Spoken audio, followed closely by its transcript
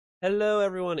Hello,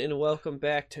 everyone, and welcome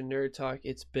back to Nerd Talk.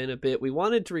 It's been a bit. We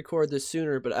wanted to record this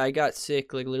sooner, but I got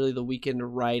sick like literally the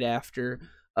weekend right after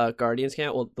Guardians came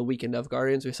out. Well, the weekend of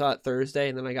Guardians. We saw it Thursday,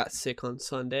 and then I got sick on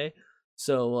Sunday.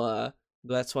 So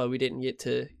that's why we didn't get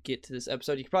to this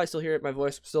episode. You can probably still hear it. My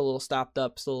voice is still a little stopped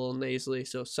up, still a little nasally,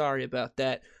 so sorry about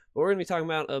that. But we're going to be talking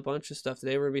about a bunch of stuff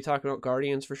today. We're going to be talking about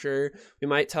Guardians for sure. We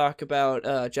might talk about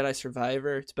Jedi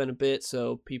Survivor. It's been a bit,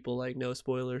 so people like no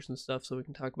spoilers and stuff, so we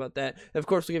can talk about that. And of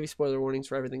course, we'll give you spoiler warnings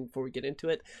for everything before we get into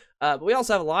it. But we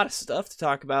also have a lot of stuff to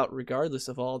talk about regardless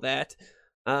of all that.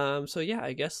 So yeah,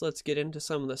 I guess let's get into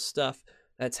some of the stuff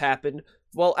that's happened.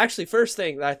 Well, actually, first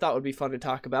thing that I thought would be fun to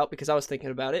talk about, because I was thinking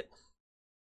about it,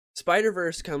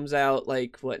 Spider-Verse comes out,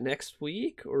 like, what, next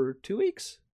week or 2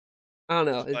 weeks? I don't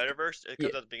know. Spider-Verse, it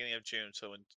comes out at the beginning of June,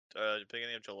 so in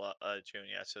beginning of July, June,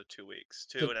 yeah, so 2 weeks.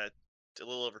 A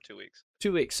little over 2 weeks.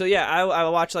 2 weeks. So yeah, I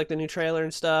watched like the new trailer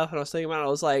and stuff, and I was thinking about it. I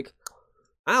was like,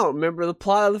 I don't remember the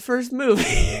plot of the first movie.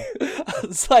 I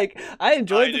was like, I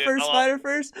enjoyed the first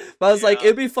Spider-Verse, but I was like,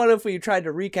 it'd be fun if we tried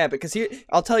to recap it, because here,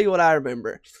 I'll tell you what I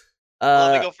remember.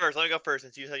 Let me go first,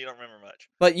 since you said you don't remember much.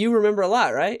 But you remember a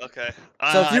lot, right? Okay.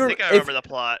 So I think I remember the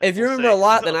plot. If you remember a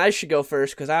lot, then I should go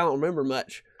first, because I don't remember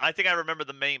much. I think I remember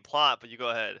the main plot, but you go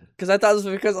ahead. Because I thought it was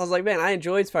because I was like, man, I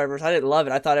enjoyed Spider-Verse. I didn't love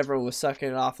it. I thought everyone was sucking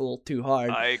it off a little too hard.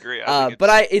 I agree.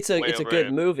 It's a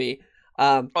good movie.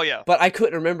 Oh yeah. But I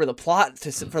couldn't remember the plot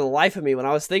for the life of me when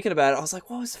I was thinking about it. I was like,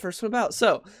 what was the first one about?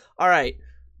 So, all right,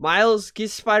 Miles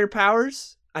gets spider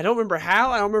powers. I don't remember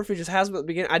how. I don't remember if he just has them at the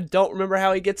beginning. I don't remember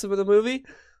how he gets them in the movie.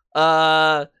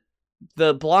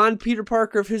 The blonde Peter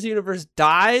Parker of his universe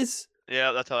dies.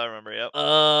 Yeah, that's how I remember.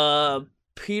 Yep.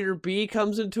 Peter B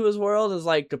comes into his world as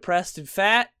like depressed and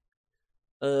fat.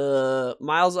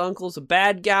 Miles' uncle's a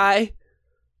bad guy.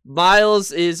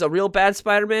 Miles is a real bad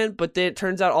Spider-Man, but then it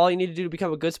turns out all you need to do to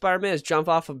become a good Spider-Man is jump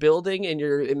off a building, and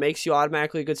it makes you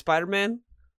automatically a good Spider-Man.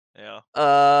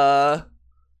 Yeah.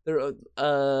 They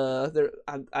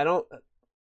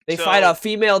fight a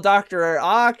female Dr.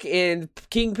 Ock, and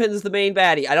Kingpin's the main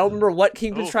baddie. I don't remember what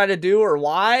Kingpin's trying to do or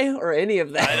why or any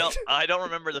of that. I don't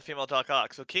remember the female Doc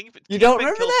Ock. So Kingpin. You don't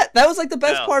remember that? That was like the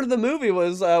best part of the movie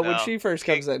was when she first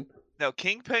comes in. No,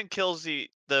 Kingpin kills the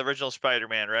original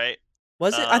Spider-Man, right?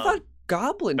 Was it? I thought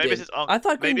Goblin did. His uncle. I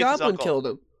thought Green Goblin killed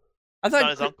him. I thought not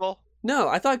his uncle. No,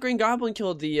 I thought Green Goblin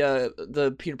killed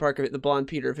the Peter Parker, the blonde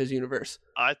Peter of his universe.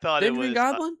 I thought it was Green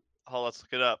Goblin. Oh, let's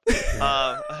look it up. This is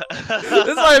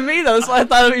what I mean, though. That's why I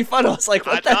thought it'd be fun. I was like,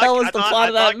 "What the hell is the plot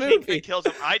of that movie?" Kingpin kills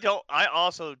him. I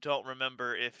also don't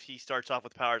remember if he starts off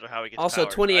with powers or how he gets. Also,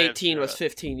 powers. 2018 was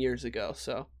 15 years ago,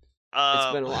 so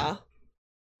it's been a while.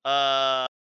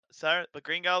 But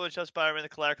Green Goblin shows Spider-Man the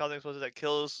Collider causing explosives that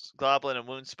kills Goblin and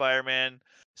wounds Spider-Man.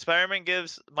 Spider-Man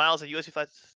gives Miles a USB flash.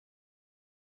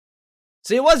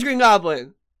 See, it was Green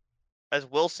Goblin. As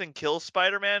Wilson kills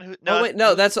Spider-Man?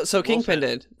 That's so Kingpin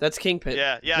did. That's Kingpin.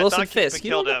 Yeah. Wilson I thought Kingpin Fisk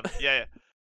killed him. Yeah.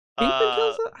 Kingpin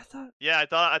kills him? I thought. Yeah, I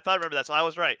thought I remember that. So I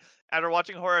was right. After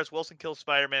watching horror, as Wilson kills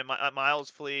Spider-Man, Miles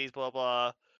flees. Blah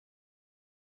blah.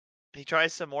 He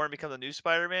tries some more and becomes a new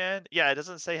Spider-Man. Yeah, it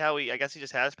doesn't say how I guess he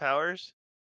just has powers.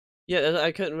 Yeah,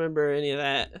 I couldn't remember any of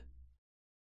that.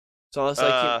 So I was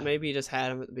like, maybe he just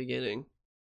had him at the beginning.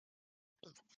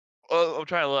 Oh, I'm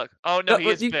trying to look. Oh no,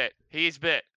 he's bit. He's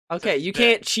bit. Okay, you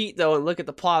can't cheat though and look at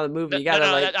the plot of the movie. You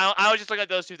gotta I was just looking at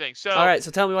those two things. So all right, so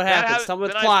tell me what happens. Tell me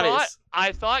what the plot is.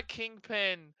 I thought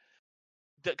Kingpin,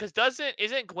 because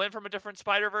isn't Gwen from a different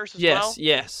Spider-Verse as well?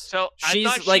 Yes. So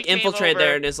she's like infiltrated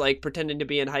there and is like pretending to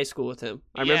be in high school with him.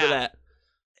 I remember that.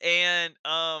 And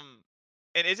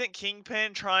isn't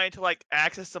Kingpin trying to like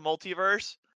access the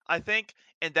multiverse? I think,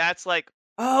 and that's like.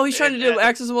 Oh, he's trying to do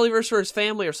access the multiverse for his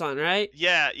family or something, right?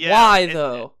 Yeah. Why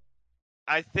though?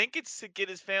 I think it's to get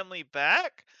his family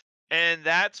back, and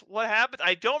that's what happened.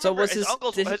 I don't remember. His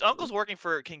uncle's working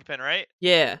for Kingpin, right?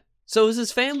 Yeah. So is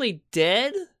his family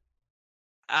dead?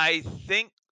 I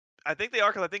think they are,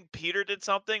 because I think Peter did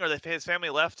something, or his family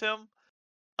left him.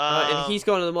 And he's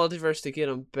going to the multiverse to get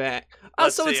him back. Oh,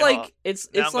 so it's like it's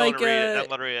like I'm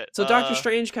gonna read it. So Doctor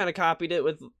Strange kind of copied it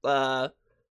with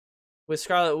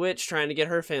Scarlet Witch trying to get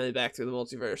her family back through the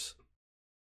multiverse.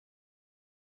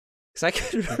 Because I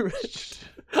couldn't remember.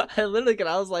 I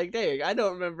was like, dang, I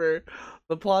don't remember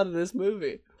the plot of this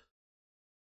movie.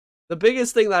 The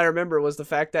biggest thing that I remember was the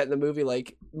fact that in the movie,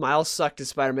 like, Miles sucked as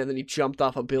Spider-Man, then he jumped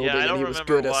off a building and he was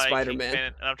good as Spider-Man.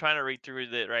 And I'm trying to read through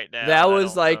it right now. That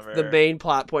was, like, the main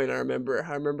plot point I remember.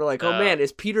 I remember, like, oh man,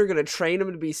 is Peter going to train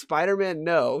him to be Spider-Man?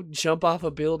 No. Jump off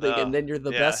a building and then you're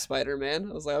the best Spider-Man.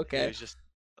 I was like, okay.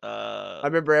 Uh, I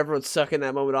remember everyone sucking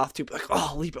that moment off too, like,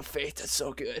 "Oh, Leap of Faith, that's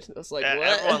so good." I was like,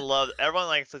 "What?" everyone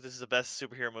likes like this is the best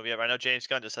superhero movie ever. I know James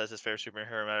Gunn just has his favorite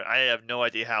superhero movie. I have no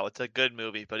idea how. It's a good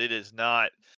movie, but it is not.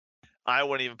 I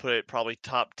wouldn't even put it probably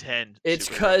top 10 It's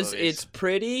superhero because movies. it's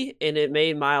pretty and it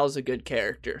made Miles a good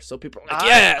character, so people are like,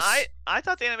 "Yes." I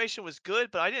thought the animation was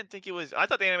good, but I didn't think it was. I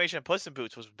thought the animation in Puss in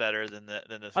Boots was better than the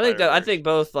Spider I Verse. think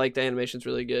both like the animation's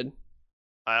really good.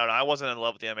 I don't know. I wasn't in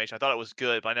love with the animation. I thought it was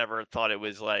good, but I never thought it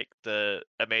was like the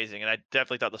amazing. And I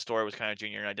definitely thought the story was kind of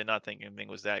junior, and I did not think anything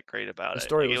was that great about The it.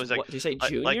 story Like it was was like what? Did you say like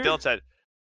Junior? Dylan said,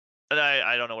 and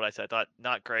I don't know what I said. I thought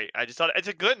not great. I just thought it's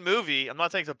a good movie. I'm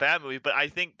not saying it's a bad movie, but I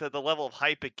think that the level of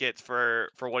hype it gets for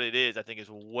what it is, I think is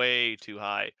way too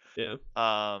high. Yeah.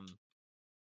 Um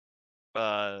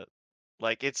uh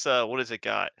like it's what has it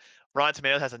got? Rotten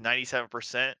Tomatoes has a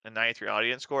 97% and 93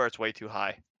 audience score. It's way too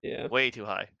high. Yeah. Way too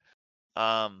high.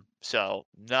 So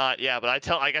not yeah, but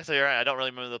I guess you're right. I don't really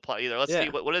remember the plot either. Let's see Yeah.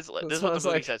 what is this That's is what I what the was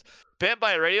movie like. says. Bit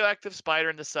by a radioactive spider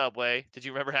in the subway. Did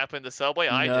you remember what happened in the subway?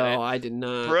 I No, didn't. I did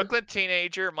not. Brooklyn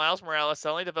teenager Miles Morales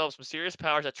suddenly develops mysterious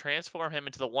powers that transform him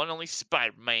into the one and only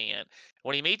Spider-Man.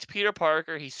 When he meets Peter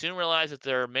Parker, he soon realizes that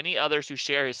there are many others who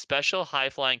share his special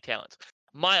high-flying talents.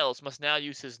 Miles must now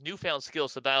use his newfound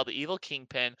skills to battle the evil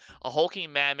Kingpin, a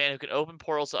hulking madman who can open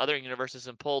portals to other universes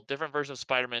and pull different versions of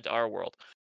Spider-Man into our world.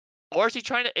 Or is he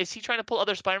trying to pull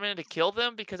other Spider-Man to kill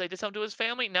them because they did something to his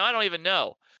family? Now I don't even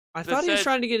know. I This thought he was says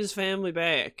trying to get his family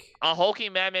back. a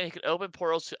hulking madman who can open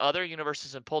portals to other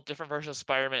universes and pull different versions of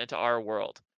Spider-Man into our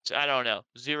world. So I don't know.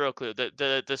 Zero clue.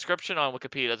 The description on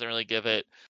Wikipedia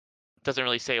doesn't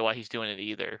really say why he's doing it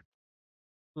either.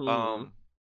 Hmm. Um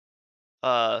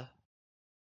uh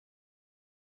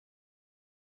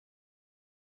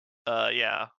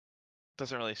yeah.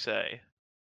 Doesn't really say.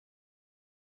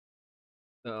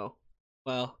 Oh.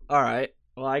 Well, all right.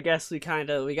 Well, I guess we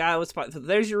got what's.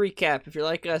 There's your recap. If you're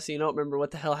like us, you don't remember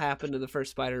what the hell happened to the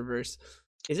first Spider Verse.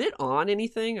 Is it on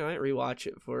anything? I might rewatch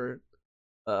it for.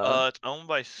 It's owned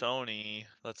by Sony.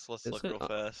 Let's Is look it real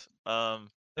fast. Well,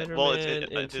 it's Spider-Man Into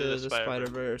the into the Spider-Verse.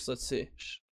 Spider-Verse? Let's see.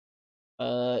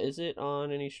 Is it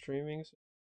on any streamings?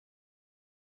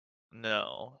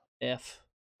 No. F.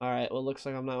 All right. Well, looks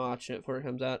like I'm not watching it before it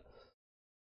comes out.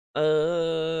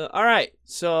 All right.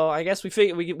 So I guess we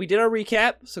figured we did our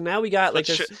recap. So now we got like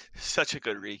this. Such a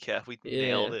good recap. We Yeah.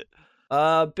 nailed it.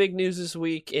 Big news this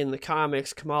week in the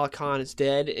comics: Kamala Khan is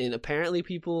dead, and apparently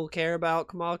people care about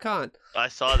Kamala Khan. I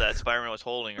saw that Spider-Man was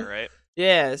holding her, right?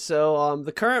 Yeah. So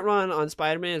the current run on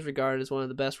Spider-Man is regarded as one of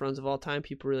the best runs of all time.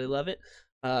 People really love it.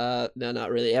 No,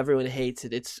 not really. Everyone hates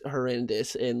it. It's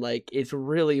horrendous and like it's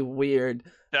really weird.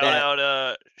 Shout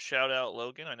out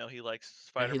Logan. I know he likes He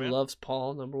Spider-Man. loves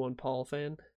Paul, #1 Paul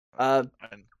fan. And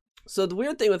So the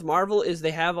weird thing with Marvel is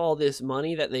they have all this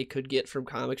money that they could get from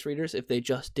comics readers if they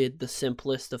just did the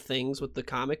simplest of things with the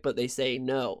comic, but they say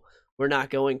no, we're not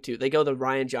going to. They go the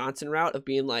Ryan Johnson route of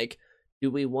being like, do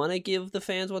we want to give the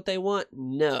fans what they want?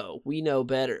 No, we know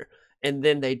better. And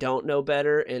then they don't know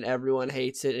better and everyone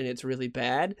hates it and it's really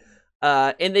bad.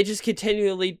 And they just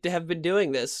continually have been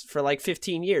doing this for like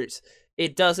 15 years.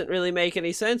 It doesn't really make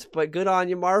any sense, but good on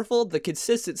you, Marvel. The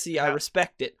consistency, I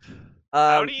respect it.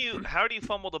 How do you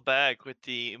fumble the bag with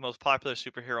the most popular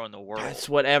superhero in the world? That's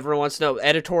what everyone wants to know.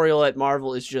 Editorial at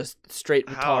Marvel is just straight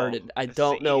retarded. I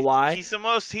don't know why. He's the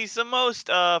most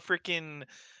freaking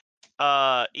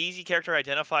easy character to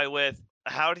identify with.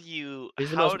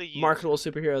 He's the most marketable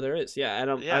superhero there is. Yeah, I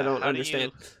don't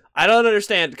understand. I don't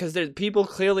understand because people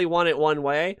clearly want it one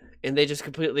way and they just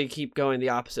completely keep going the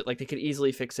opposite. Like they could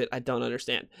easily fix it. I don't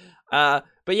understand.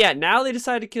 But yeah, now they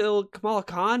decided to kill Kamala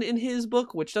Khan in his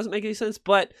book, which doesn't make any sense.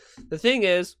 But the thing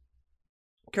is,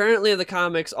 currently in the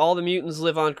comics, all the mutants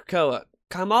live on Krakoa.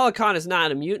 Kamala Khan is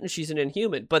not a mutant; she's an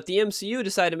Inhuman. But the MCU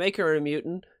decided to make her a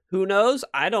mutant. Who knows?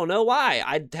 I don't know why.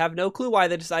 I have no clue why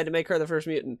they decided to make her the first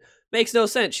mutant. Makes no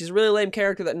sense. She's a really lame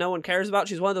character that no one cares about.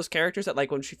 She's one of those characters that,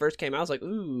 like, when she first came out, I was like,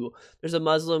 ooh, there's a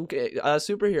Muslim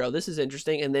superhero. This is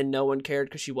interesting. And then no one cared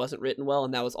because she wasn't written well,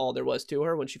 and that was all there was to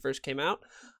her when she first came out.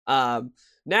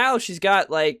 Now she's got,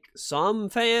 like, some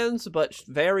fans, but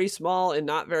very small and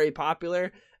not very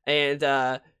popular.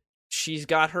 And she's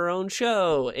got her own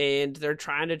show, and they're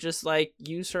trying to just, like,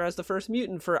 use her as the first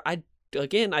mutant for...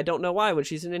 Again, I don't know why when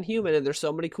she's an Inhuman and there's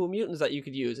so many cool mutants that you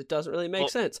could use. It doesn't really make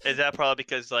sense. Is that probably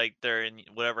because like they're in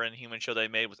whatever Inhuman show they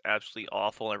made was absolutely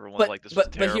awful and everyone's like this was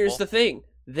terrible? But here's the thing.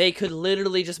 They could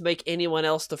literally just make anyone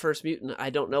else the first mutant. I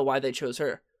don't know why they chose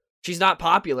her. She's not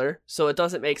popular, so it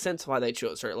doesn't make sense why they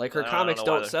chose her. Like her comics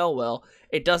don't sell well.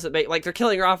 It doesn't make like they're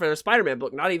killing her off in a Spider-Man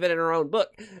book, not even in her own book.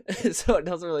 So it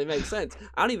doesn't really make sense.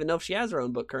 I don't even know if she has her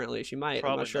own book currently. She might.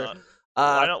 Probably I'm not sure.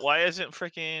 Why Uh, don't? Why isn't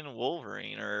freaking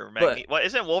Wolverine or but Why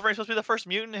isn't Wolverine supposed to be the first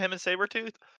mutant? Him and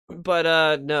Sabretooth?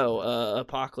 no,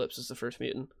 Apocalypse is the first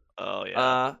mutant. Oh yeah.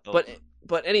 Uh, Oh. but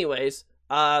but anyways,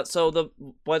 so the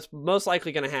what's most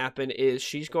likely going to happen is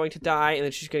she's going to die, and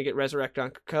then she's going to get resurrected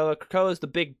on Krakoa. Krakoa is the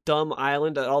big dumb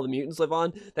island that all the mutants live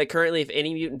on. That currently, if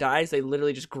any mutant dies, they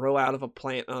literally just grow out of a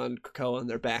plant on Krakoa, and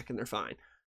they're back and they're fine.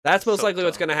 That's most So likely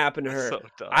what's dumb. going to happen to That's her. so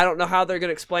dumb. I don't know how they're going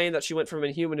to explain that she went from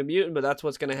inhuman to mutant, but that's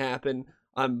what's going to happen.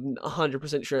 I'm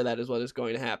 100% sure that is what is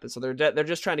going to happen. So they're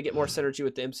just trying to get more synergy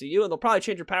with the MCU, and they'll probably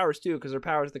change her powers too, because her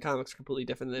powers in the comics are completely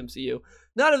different than the MCU.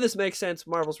 None of this makes sense.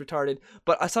 Marvel's retarded.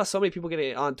 But I saw so many people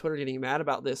getting on Twitter getting mad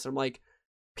about this. I'm like,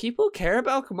 people care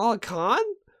about Kamala Khan?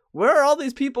 Where are all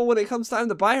these people when it comes time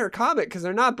to buy her comic? Because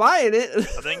they're not buying it.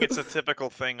 I think it's a typical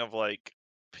thing of like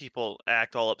people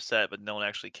act all upset, but no one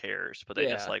actually cares. But they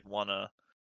just Yeah, like wanna.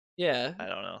 yeah. I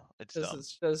don't know. It's Because dumb.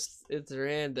 it's just it's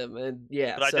random, and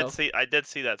yeah. But So I did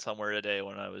see that somewhere today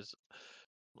when I was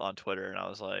on Twitter, and I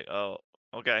was like, oh,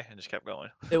 okay, and just kept going.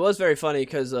 it was very funny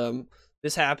because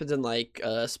this happens in like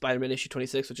Spider-Man issue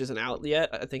 26, which isn't out yet.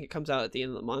 I think it comes out at the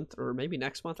end of the month or maybe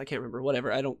next month. I can't remember.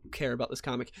 Whatever. I don't care about this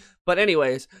comic. But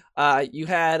anyways, you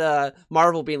had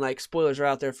Marvel being like, spoilers are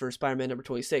out there for Spider-Man number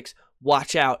 26.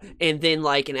 Watch out. And then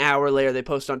like an hour later, they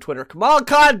posted on Twitter, Kamala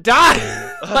Khan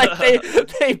died. Like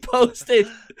they posted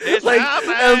It's like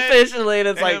happening! officially, and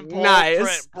it's like And bold nice.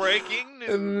 print breaking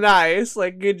news. Nice,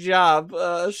 like good job.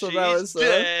 So She's that was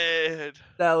dead.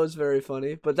 that was very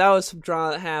funny. But that was some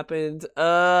drama that happened.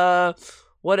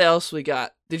 What else we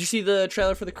got? Did you see the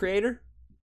trailer for The Creator?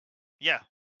 Yeah.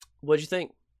 What'd you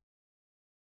think?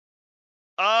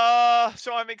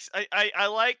 So I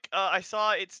like I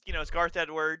saw it's it's Garth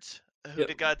Edwards who Yep.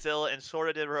 did Godzilla and sort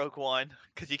of did Rogue One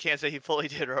because you can't say he fully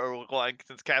did Rogue One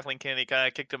since Kathleen Kennedy kind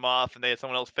of kicked him off and they had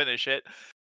someone else finish it.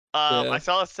 Yeah. I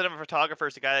saw a cinematographer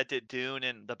is the guy that did Dune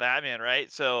and the Batman,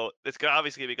 right? So it's gonna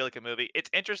obviously be a good looking movie. It's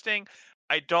interesting.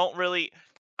 I don't really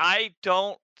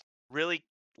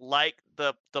like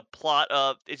the plot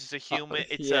of it's just a human.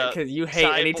 It's Yeah, a because you hate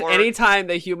cyborg. anytime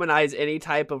they humanize any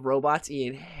type of robots,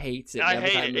 Ian hates it. I Every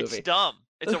hate time it. It's movie. dumb.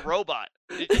 It's a robot.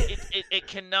 It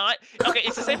cannot. Okay,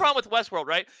 it's the same problem with Westworld,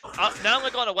 right? Now I'm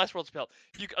gonna go on a Westworld spell.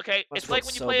 It's like Westworld's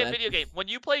when you so play a bad. video game. When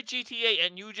you play GTA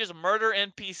and you just murder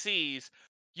NPCs,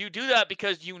 you do that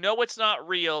because you know it's not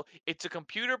real. It's a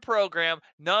computer program.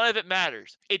 None of it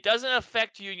matters. It doesn't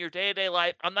affect you in your day-to-day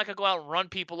life. I'm not gonna go out and run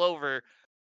people over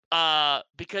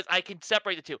because I can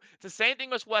separate the two. It's the same thing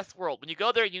with Westworld. When you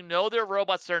go there, you know they're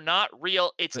robots. They're not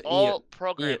real. It's But all Ian,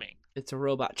 programming. it's a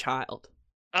robot child.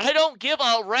 I don't give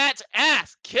a rat's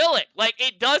ass. Kill it. Like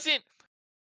it doesn't.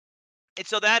 And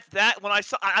so that when I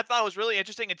thought it was really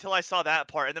interesting until I saw that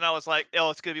part, and then I was like, oh,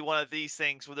 it's gonna be one of these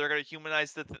things where they're gonna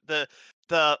humanize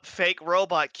the fake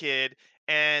robot kid,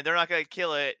 and they're not gonna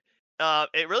kill it.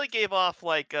 It really gave off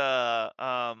like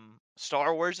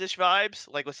Star Wars ish vibes,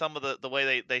 like with some of the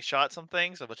way they shot some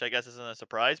things, which I guess isn't a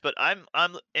surprise. But I'm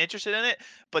interested in it.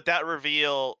 But that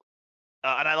reveal,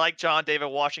 and I like John David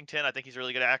Washington. I think he's a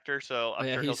really good actor, so Oh, I'm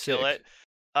yeah, sure he'll he's kill sick. it.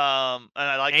 And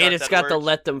I like And Gareth it's got the Edwards.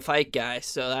 Let Them Fight guy,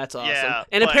 so that's awesome. Yeah,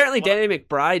 And but apparently when Danny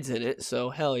McBride's in it, so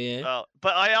hell yeah.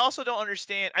 but I also don't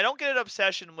understand. I don't get an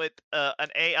obsession with an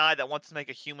AI that wants to make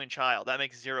a human child. That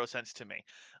makes zero sense to me.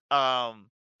 Um,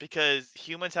 because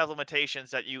humans have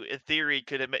limitations that you, in theory,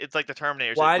 could admit. It's like the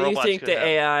Terminators that Why do you robots think could the have.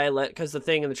 AI let? Because the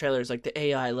thing in the trailer is like the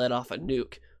AI let off a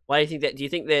nuke. Why do you think that? Do you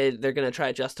think they're gonna try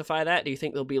to justify that? Do you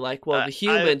think they'll be like, well, the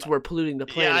I humans were polluting the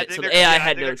Yeah, I planet, think so they're the AI yeah,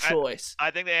 had no choice?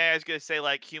 I think the AI is gonna say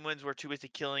like humans were too busy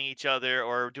killing each other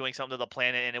or doing something to the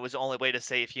planet, and it was the only way to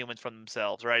save humans from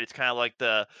themselves, right? It's kind of like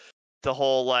the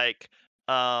whole like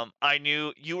I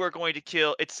knew you were going to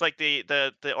kill. It's like the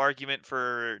argument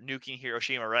for nuking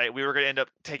Hiroshima, right? We were going to end up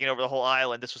taking over the whole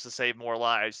island. This was to save more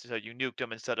lives, so you nuked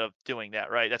them instead of doing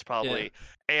that, right? That's Yeah, probably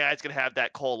AI is going to have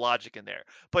that cold logic in there.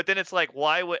 But then it's like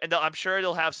why would, and I'm sure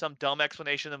they'll have some dumb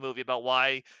explanation in the movie about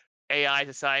why AI is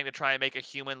deciding to try and make a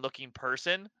human looking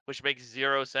person, which makes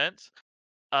zero sense.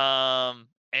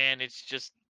 And it's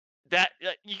just that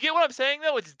you get what I'm saying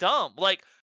though? It's dumb. Like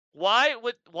why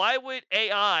would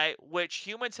AI, which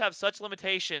humans have such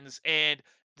limitations and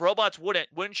robots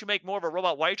wouldn't you make more of a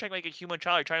robot? Why are you trying to make a human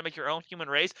child? You're trying to make your own human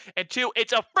race. And two,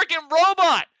 it's a freaking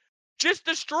robot. Just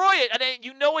destroy it. And then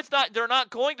you know it's not they're not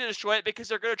going to destroy it because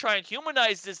they're gonna try and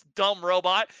humanize this dumb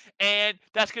robot. And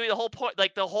that's gonna be the whole point,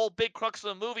 like the whole big crux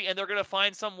of the movie, and they're gonna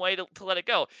find some way to let it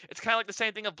go. It's kind of like the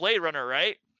same thing of Blade Runner,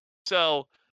 right? So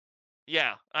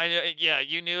yeah, yeah,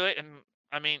 you knew it, and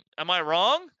I mean, am I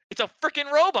wrong? It's a freaking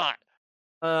robot.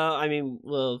 I mean,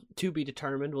 well, to be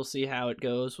determined. We'll see how it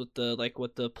goes with the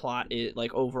what the plot is,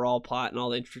 like overall plot and all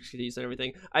the intricacies and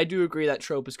everything. I do agree that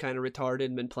trope is kind of retarded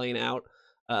and been playing out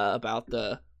about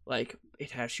the like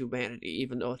it has humanity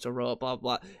even though it's a robot.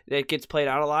 Blah blah. It gets played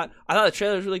out a lot. I thought the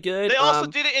trailer was really good. They also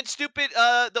did it in stupid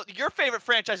your favorite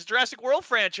franchise, the Jurassic World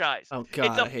franchise. Oh It's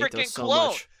god, a I hate those freaking so clone.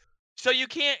 much. So you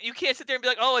can't sit there and be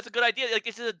like, oh, it's a good idea. Like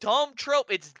it's a dumb trope.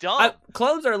 It's dumb.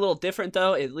 Clones are a little different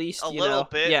though. At least A little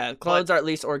bit. yeah, clones are at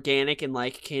least organic and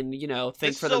like can think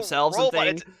This for is a themselves and robot.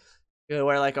 things.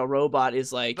 Where like a robot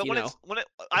is like But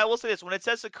I will say this, when it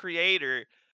says the creator,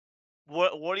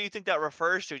 what do you think that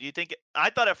refers to? Do you think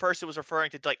I thought at first it was referring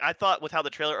to like I thought with how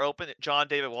the trailer opened, that John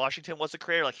David Washington was the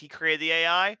creator, like he created the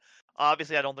AI.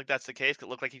 Obviously, I don't think that's the case. 'Cause it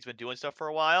looked like he's been doing stuff for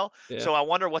a while. yeah So I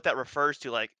wonder what that refers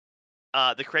to, like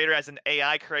the creator as an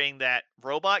AI creating that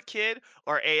robot kid,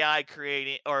 or AI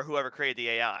creating, or whoever created the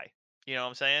AI. You know what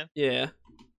I'm saying? yeah.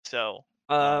 So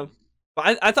Um,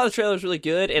 but I thought the trailer was really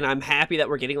good, and I'm happy that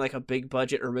we're getting like a big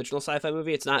budget original sci-fi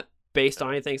movie. It's not based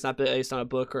on anything. It's not based on a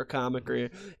book or a comic or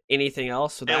anything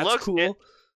else. So it that's looks cool.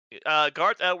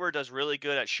 Garth Edward does really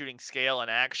good at shooting scale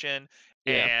and action,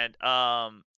 Yeah.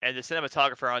 and the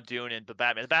cinematographer on Dune and the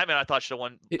Batman. The Batman I thought should have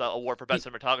won It- the award for he, best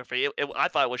cinematography. I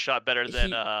thought it was shot better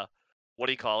than he what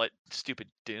do you call it? Stupid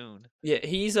Dune. yeah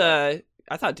he's But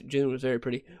I thought June was very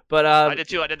pretty, but I did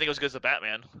too. I didn't think it was good as the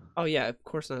Batman. oh yeah, of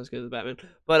course not as good as Batman,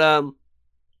 but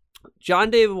John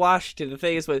David Washington. The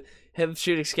thing is with him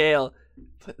shooting scale,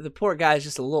 the poor guy's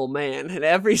just a little man in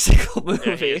every single movie.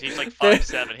 Yeah, he is. He's like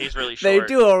 5'7". He's really short. They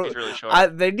do He's really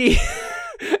short. they need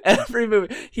every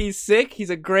movie. He's sick. He's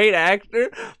a great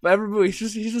actor, but every movie he's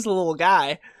just a little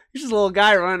guy. He's just a little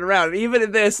guy running around. And even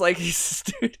in this, like he's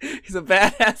he's a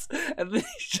badass, and then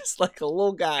he's just like a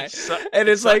little guy. And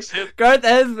it's like Garth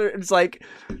Edwards. It's like,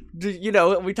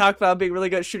 we talked about being really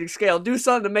good at shooting scale. Do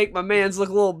something to make my man's look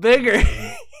a little bigger.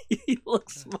 He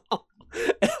looks small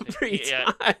every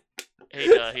time.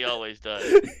 He always does.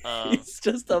 He's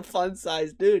just a fun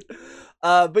sized dude.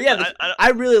 But yeah, I I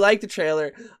really like the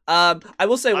trailer. I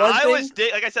will say one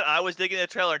thing. Like I said, I was digging the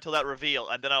trailer until that reveal,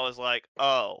 and then I was like,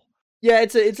 oh. Yeah,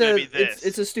 it's gonna be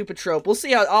this. a stupid trope. We'll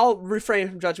see how. I'll refrain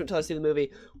from judgment until I see the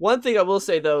movie. One thing I will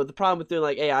say though, the problem with doing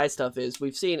like AI stuff is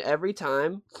we've seen every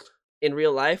time in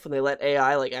real life when they let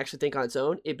AI like actually think on its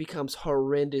own, it becomes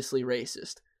horrendously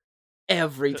racist.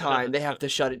 Every time they have to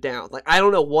shut it down. Like I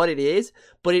don't know what it is,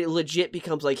 but it legit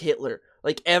becomes like Hitler.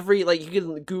 Like you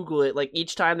can Google it. Like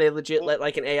each time they legit let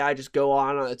like an AI just go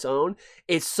on its own,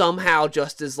 it's somehow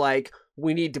just as like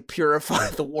we need to purify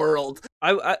the world.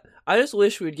 I just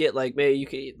wish we'd get like maybe you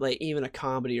could like even a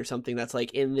comedy or something that's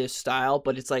like in this style,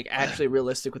 but it's like actually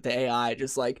realistic with the AI.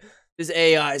 Just like this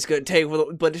AI is gonna take,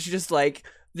 but it's just like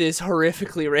this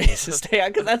horrifically racist AI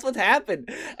because that's what's happened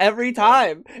every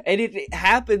time, and it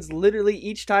happens literally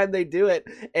each time they do it.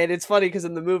 And it's funny because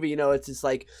in the movie, it's this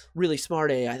like really smart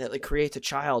AI that like creates a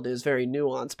child and is very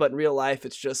nuanced, but in real life,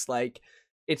 it's just like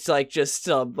just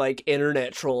some like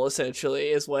internet troll essentially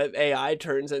is what AI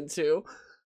turns into.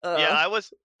 Yeah,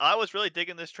 I was really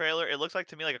digging this trailer. It looks like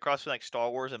to me like a cross between like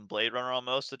Star Wars and Blade Runner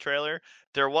almost. The trailer.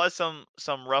 There was some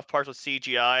rough parts with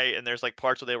CGI, and there's like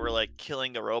parts where they were like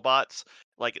killing the robots,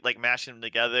 like mashing them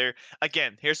together.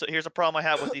 Again, here's a problem I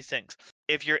have with these things.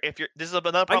 If you're this is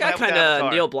another problem I got kind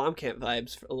of Neil Blomkamp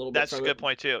vibes a little bit. That's a good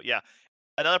point too. Yeah.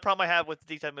 Another problem I have with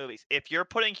these type of movies, if you're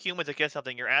putting humans against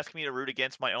something, you're asking me to root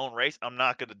against my own race. I'm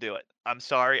not going to do it. I'm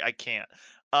sorry, I can't.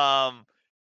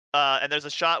 And there's a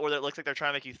shot where it looks like they're trying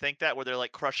to make you think that, where they're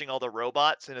like crushing all the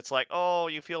robots, and it's like, oh,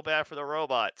 you feel bad for the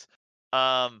robots.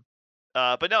 But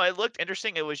no, it looked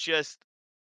interesting. It was just,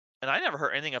 and I never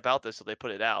heard anything about this, so they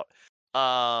put it out.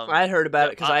 I had heard about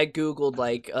it because I googled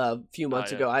like a few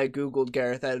months yeah. ago. I googled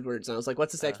Gareth Edwards and I was like,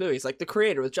 "What's this next movie?" He's like, "The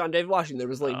Creator" with John David Washington. There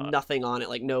was like nothing on it,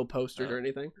 like no posters or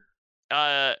anything.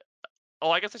 I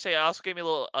guess I say it also gave me a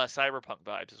little cyberpunk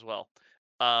vibes as well.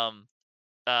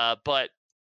 But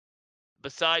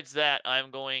besides that,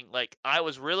 I'm going like I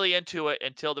was really into it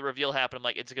until the reveal happened. I'm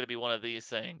like, it's gonna be one of these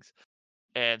things,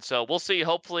 and so we'll see.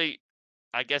 Hopefully,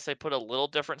 I guess they put a little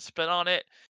different spin on it.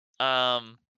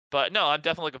 But no, I'm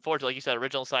definitely looking forward to, like you said,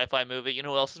 original sci-fi movie. You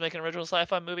know who else is making an original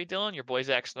sci-fi movie, Dylan? Your boy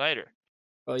Zack Snyder.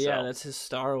 Oh yeah, that's his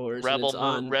Star Wars. Rebel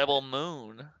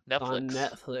Moon, Netflix. On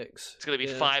Netflix. It's gonna be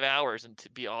 5 hours and to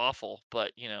be awful,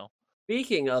 but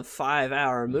Speaking of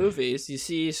 5-hour movies, you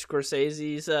see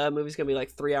Scorsese's movie's gonna be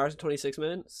like 3 hours and 26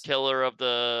 minutes. Killer of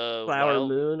the Flower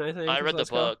Moon, I think. I read the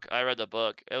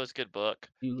book. It was a good book.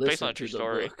 You based listened on a true to the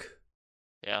story. book.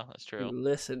 Yeah, that's true.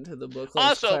 Listen to the book.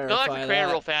 Let's Also, go back to clarify Creator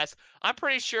real that. fast. I'm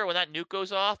pretty sure when that nuke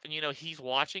goes off and he's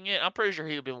watching it, I'm pretty sure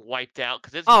he'd been wiped out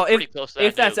because he's Oh, pretty close to that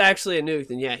if that's nuke. actually a nuke,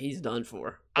 then yeah, he's done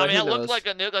for. I But mean, who that looked like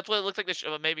knows? a nuke. That's what it looks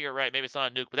like. Maybe you're right. Maybe it's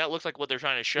not a nuke, but that looks like what they're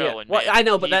trying to Yeah. show. And Well, man, I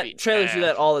know, but he'd be that trailers do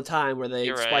that ass. all the time, where they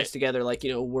You're right. splice together like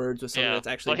words with something Yeah, that's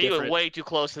actually but he was different. way too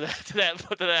close to that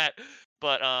to that.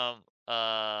 But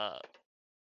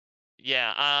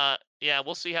yeah, yeah,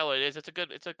 we'll see how it is. It's a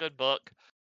good book.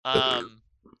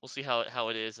 We'll see how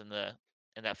it is in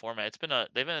that format.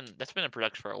 That's been in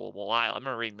production for a while. I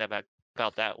remember reading that back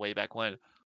about that way back when.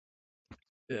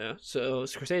 Yeah. So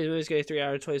Scorsese's movie's getting 3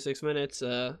 hours 26 minutes.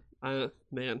 Man,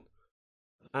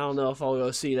 I don't know if I'll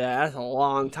go see that. That's a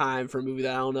long time for a movie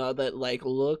that I don't know that like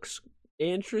looks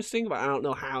interesting, but I don't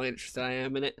know how interested I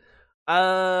am in it.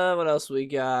 What else we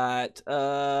got?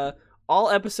 All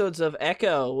episodes of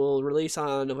Echo will release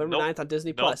on November Nope, 9th on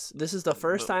Disney nope. Plus. This is the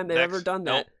first time they've ever Next, done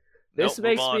nope, that. nope. This Move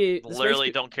makes on. me this makes Literally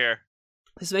me don't care.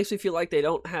 this makes me feel like they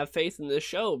don't have faith in this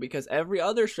show because every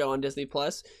other show on Disney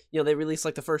Plus, they release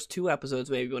like the first 2 episodes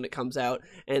maybe when it comes out,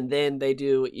 and then they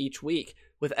do each week.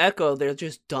 With Echo, they're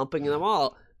just dumping them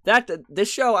all. This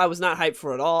show I was not hyped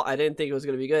for at all. I didn't think it was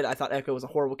going to be good. I thought Echo was a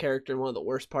horrible character and one of the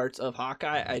worst parts of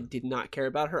Hawkeye. I did not care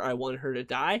about her. I wanted her to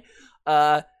die.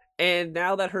 And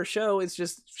now that her show is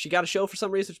just she got a show for some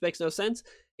reason which makes no sense,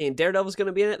 and Daredevil's going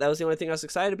to be in it. That was the only thing I was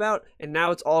excited about, and now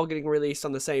it's all getting released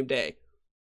on the same day.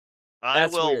 I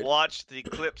That's will weird. watch the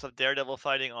clips of Daredevil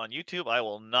fighting on YouTube. I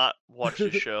will not watch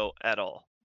the show at all.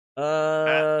 At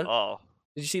uh, all.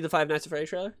 did you see the Five Nights at Freddy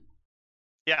trailer?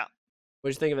 Yeah. What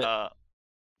did you think of it?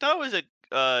 That was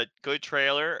a good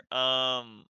trailer.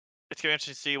 It's gonna be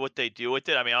interesting to see what they do with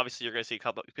it. I mean, obviously you're gonna see a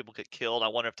couple people get killed. I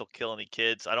wonder if they'll kill any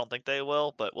kids. I don't think they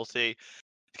will, but we'll see.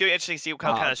 It's gonna be interesting to see what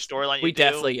kind of storyline you We do.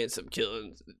 definitely get some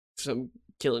killing kids.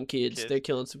 Kids. They're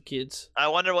killing some kids. I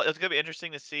wonder what it's gonna be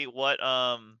interesting to see what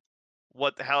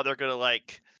how they're gonna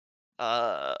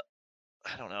uh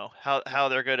I don't know how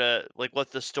they're gonna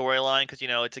what's the storyline because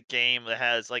it's a game that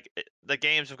has the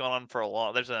games have gone on for a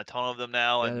long. There's a ton of them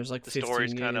now, Yeah, and there's like the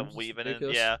story's 15 kind of games. It's weaving in.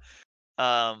 ridiculous. Yeah,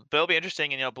 but it'll be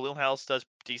interesting. And Bloomhouse does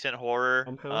decent horror.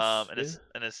 House, yeah.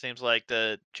 And it seems like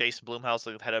the Jason Bloomhouse,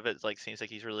 the head of it, seems like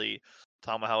he's really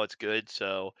talking about how it's good.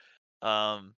 So,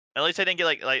 at least I didn't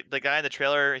get like the guy in the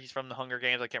trailer. He's from the Hunger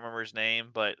Games. I can't remember his name,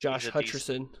 but he's Josh a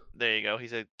decent. Hutcherson There you go.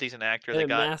 He's a decent actor. They and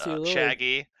got Matthew Lillard.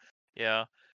 Shaggy. Yeah.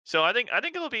 So I think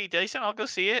it'll be decent. I'll go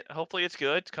see it. Hopefully it's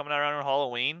good. It's coming out around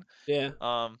Halloween. Yeah.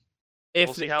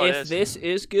 We'll see how it If is. this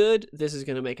is good, this is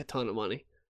gonna make a ton of money. If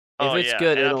Oh it's yeah,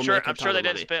 good, and it'll make a I'm sure ton they of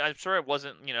didn't money. spend. I'm sure it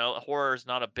wasn't. Horror is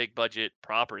not a big budget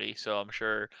property, so I'm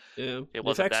sure Yeah. it The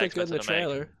wasn't effects that look good in expensive the to make.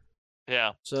 trailer.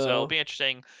 Yeah, so it'll So be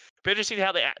interesting. Be interesting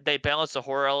how they balance the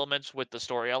horror elements with the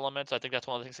story elements. I think that's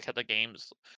one of the things that kept the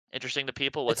games interesting to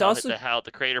people was it's also how the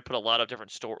creator put a lot of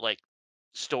different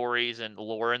stories and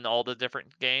lore in all the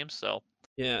different games. So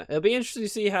yeah, it'll be interesting to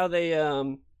see how they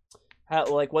how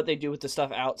like what they do with the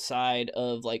stuff outside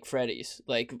of like Freddy's,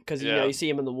 like because yeah, you see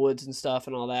him in the woods and stuff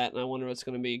and all that, and I wonder what's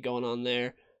going to be going on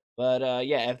there. But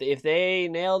yeah, if they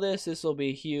nail this will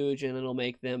be huge and it'll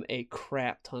make them a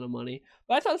crap ton of money.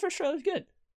 But I thought the first trailer was good.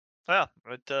 yeah.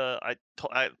 I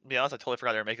to be honest, I totally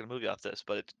forgot they were making a movie off this,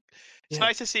 but it's Yeah,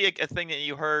 nice to see a thing that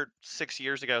you heard 6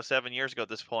 years ago, 7 years ago at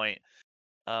this point.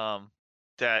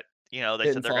 That they said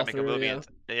didn't they're gonna fall make a through. movie, Yeah,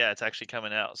 and it's actually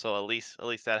coming out. So at least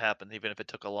that happened, even if it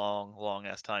took a long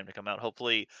ass time to come out.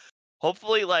 Hopefully,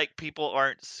 like people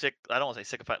aren't sick. I don't want to say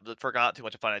sick of forgot too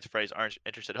much of Finance Phrase aren't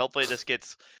interested. Hopefully this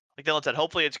gets like Dylan said.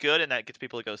 Hopefully it's good and that gets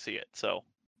people to go see it. So,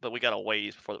 but we got a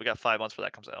ways before we got 5 months before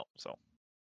that comes out. So.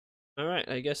 all right.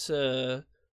 I guess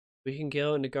we can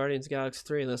go into Guardians of the Galaxy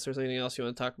 3 unless there's anything else you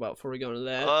want to talk about before we go into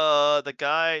that.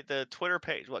 The Twitter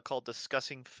page, called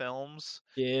Discussing Films.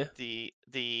 Yeah.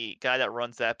 The guy that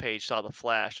runs that page saw the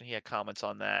Flash and he had comments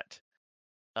on that.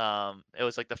 It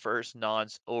was like the first non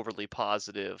overly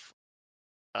positive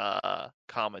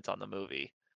comment on the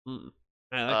movie. Mm.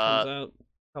 Yeah, that comes Uh, out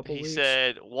a couple he weeks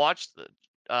said, or like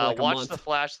a watch the month.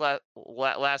 Flash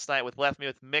last night, with left me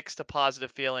with mixed to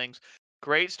positive feelings.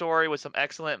 Great story with some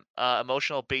excellent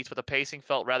emotional beats, but the pacing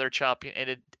felt rather choppy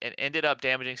and ended up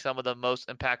damaging some of the most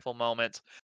impactful moments.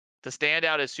 The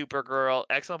standout is Supergirl.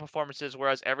 Excellent performances,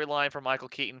 whereas every line from Michael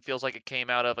Keaton feels like it came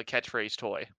out of a catchphrase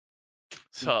toy. Mm.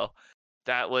 So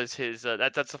that was his.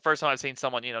 That's the first time I've seen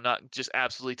someone, not just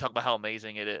absolutely talk about how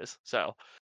amazing it is. So,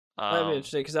 That'd be um,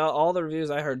 interesting because all the reviews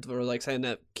I heard were like saying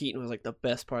that Keaton was like the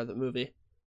best part of the movie.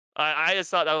 I just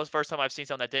thought that was the first time I've seen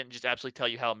something that didn't just absolutely tell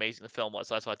you how amazing the film was.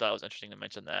 So that's why I thought it was interesting to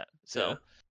mention that. Yeah.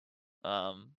 So,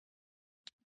 um,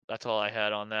 that's all I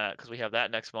had on that because we have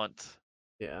that next month.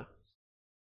 Yeah.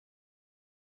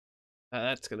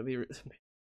 That's gonna be.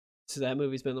 So that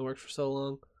movie's been in the works for so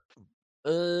long.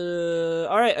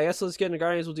 All right. I guess let's get into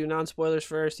Guardians. We'll do non-spoilers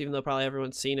first, even though probably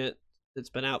everyone's seen it. It's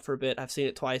been out for a bit. I've seen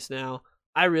it twice now.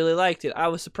 I really liked it. I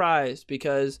was surprised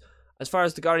because, as far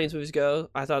as the Guardians movies go,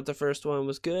 I thought the first one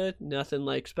was good. Nothing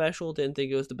like special. Didn't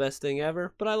think it was the best thing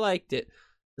ever, but I liked it.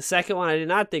 The second one I did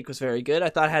not think was very good. I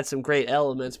thought it had some great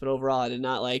elements, but overall I did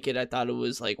not like it. I thought it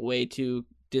was like way too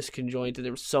disconjointed.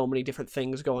 There were so many different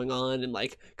things going on and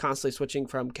like constantly switching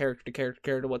from character to character to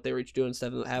character what they were each doing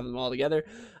instead of having them all together.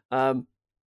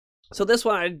 So this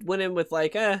one I went in with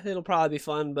like, it'll probably be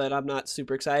fun, but I'm not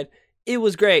super excited. It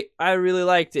was great. I really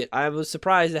liked it. I was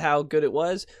surprised at how good it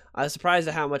was. I was surprised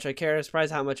at how much I cared. I was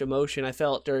surprised at how much emotion I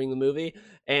felt during the movie.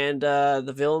 And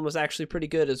the villain was actually pretty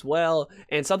good as well.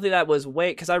 And something that was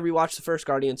because I rewatched the first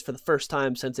Guardians for the first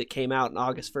time since it came out on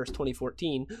August 1st,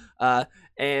 2014.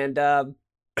 And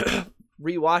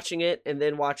rewatching it and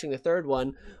then watching the third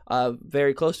one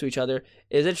very close to each other,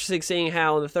 is interesting seeing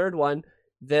how in the third one,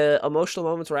 the emotional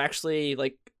moments were actually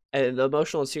like, and the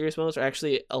emotional and serious moments are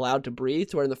actually allowed to breathe,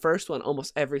 to where in the first one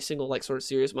almost every single like sort of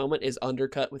serious moment is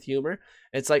undercut with humor.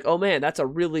 It's like, oh man, that's a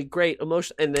really great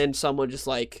emotion, and then someone just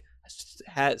like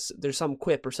there's some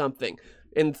quip or something.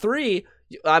 In 3,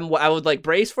 I would like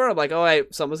brace for it. I'm like, oh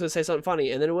wait, someone's gonna say something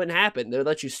funny, and then it wouldn't happen. They would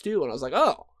let you stew, and I was like,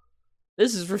 oh,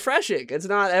 this is refreshing. It's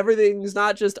not, everything's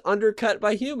not just undercut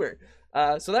by humor.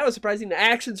 So that was surprising. The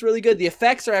action's really good. The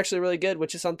effects are actually really good,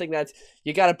 which is something that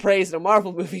you gotta praise in a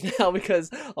Marvel movie now, because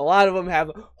a lot of them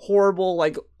have horrible,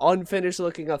 like, unfinished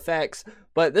looking effects.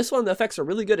 But this one, the effects are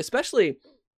really good, especially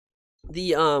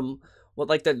the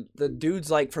the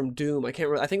dudes like from Doom. I can't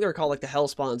remember. I think they were called like the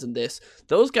Hellspawns in this.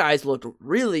 Those guys looked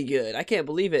really good. I can't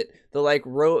believe it. The like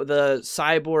the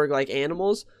cyborg like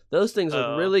animals. Those things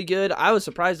look really good. I was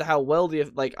surprised at how well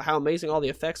how amazing all the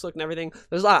effects look and everything.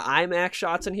 There's a lot of IMAX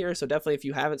shots in here, so definitely if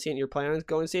you haven't seen it, you're planning on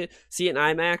going to see it in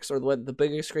IMAX or the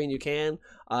biggest screen you can.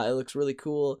 It looks really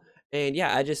cool. And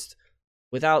yeah, I just,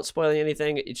 without spoiling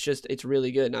anything, it's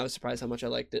really good, and I was surprised how much I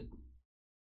liked it.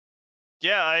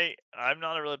 Yeah, I'm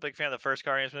not a really big fan of the first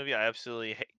Guardians movie. I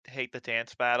absolutely hate the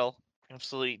dance battle.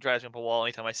 Absolutely drives me up a wall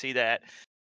anytime I see that.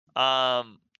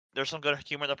 There's some good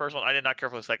humor in the first one. I did not care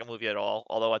for the second movie at all,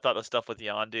 although I thought the stuff with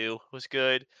Yondu was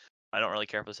good. I don't really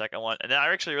care for the second one. And then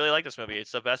I actually really like this movie.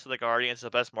 It's the best of the Guardians, the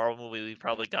best Marvel movie we've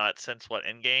probably got since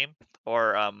Endgame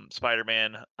or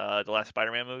Spider-Man, the last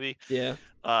Spider-Man movie. Yeah.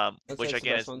 Which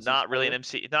again is not really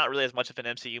not really as much of an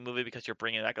MCU movie, because you're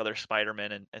bringing back other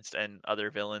Spider-Man and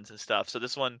other villains and stuff. So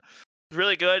this one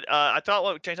really good. I thought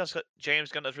what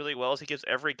James Gunn does really well is he gives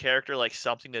every character like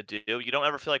something to do. You don't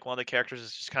ever feel like one of the characters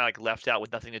is just kind of like left out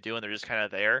with nothing to do and they're just kind of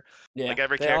there. Yeah, like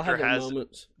every character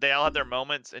they all have their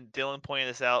moments. And Dylan pointed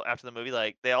this out after the movie.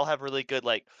 Like they all have really good,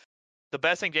 like, the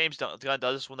best thing James Gunn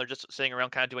does is when they're just sitting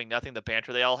around kind of doing nothing, the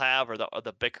banter they all have, or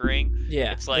the bickering.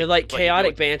 Yeah, it's like they're like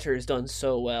chaotic banter is done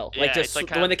so well. Yeah, like just like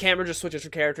when the camera just switches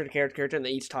from character to character and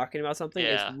they each talking about something,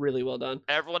 it's really well done.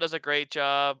 Everyone does a great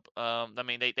job. I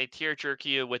mean, they tear jerk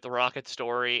you with the Rocket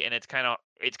story, and it's kind of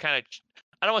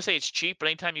I don't want to say it's cheap, but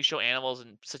anytime you show animals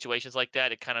in situations like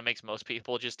that, it kind of makes most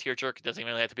people just tear jerk. It doesn't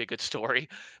really have to be a good story,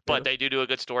 but they do a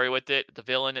good story with it. The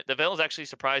villain's actually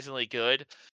surprisingly good.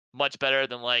 Much better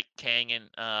than like Kang and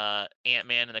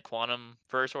Ant-Man in the Quantum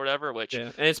Verse or whatever. Which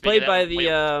and it's played by the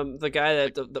guy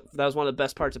that that was one of the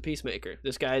best parts of Peacemaker.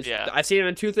 This guy's I've seen him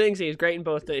in 2 things. And he's great in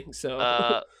both things. So,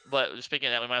 but speaking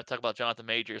of that, we might have to talk about Jonathan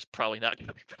Majors. Probably not going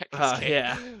to be back this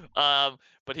game.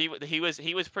 But he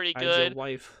was pretty good. Your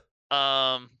wife.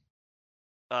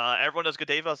 Everyone does good.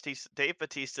 Dave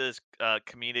Bautista's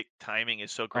comedic timing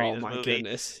is so great in this movie. Oh my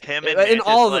goodness! Him and in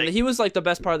all of them, he was like the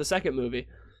best part of the second movie.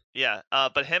 Yeah,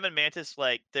 but him and Mantis,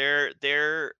 like their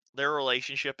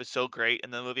relationship is so great in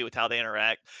the movie with how they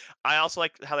interact. I also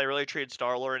like how they really treated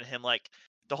Star-Lord and him, like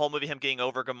the whole movie, him getting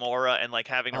over Gamora and like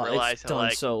having to realize it's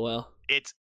done so well.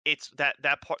 It's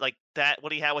that part, like that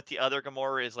what he had with the other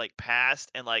Gamora is like past,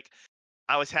 and like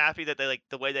I was happy that they like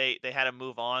the way they had to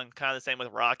move on, kind of the same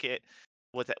with Rocket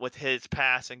with his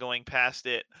past and going past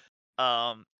it.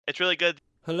 It's really good.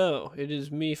 Hello, it is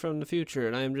me from the future,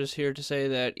 and I am just here to say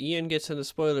that Ian gets into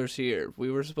spoilers here. We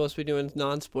were supposed to be doing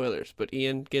non-spoilers, but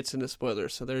Ian gets into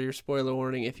spoilers, so there's your spoiler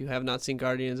warning. If you have not seen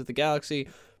Guardians of the Galaxy,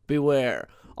 beware.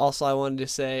 Also, I wanted to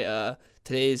say,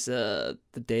 today's the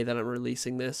day that I'm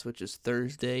releasing this, which is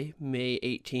Thursday, May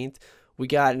 18th. We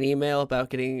got an email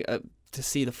about getting to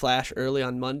see The Flash early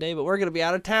on Monday, but we're going to be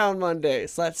out of town Monday,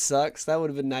 so that sucks. That would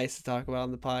have been nice to talk about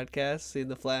on the podcast, seeing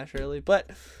The Flash early.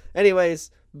 But anyways,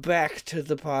 back to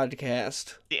the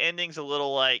podcast. The ending's a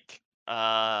little like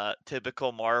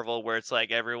typical Marvel, where it's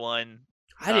like everyone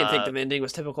I didn't think the ending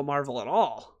was typical Marvel at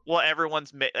all. Well, everyone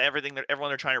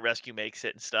they're trying to rescue makes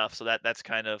it and stuff. So that's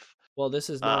kind of Well, this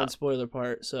is uh non-spoiler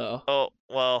part, so oh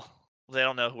well, they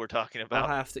don't know who we're talking I'll about.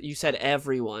 have to. You said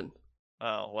everyone.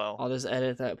 Oh well, I'll just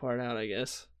edit that part out, I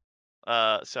guess.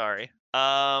 sorry.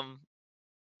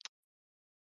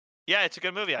 Yeah, it's a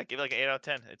good movie. I give it like an 8 out of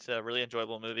 10. It's a really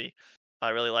enjoyable movie. I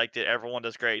really liked it. Everyone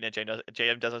does great, and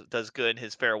JM does good in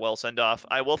his farewell send off.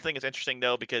 I will think it's interesting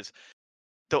though because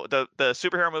the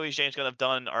superhero movies James Gunn have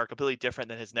done are completely different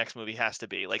than his next movie has to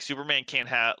be. Like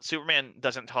Superman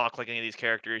doesn't talk like any of these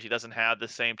characters. He doesn't have the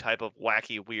same type of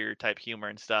wacky, weird type humor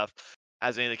and stuff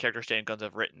as any of the characters James Gunn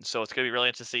have written. So it's gonna be really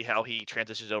interesting to see how he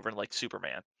transitions over into like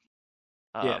Superman.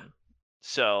 Yeah.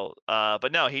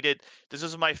 But no, he did. This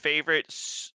is my favorite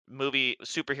movie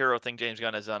superhero thing James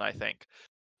Gunn has done. I think.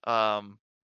 Um,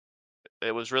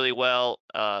 it was really well.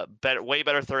 Way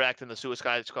better third act than the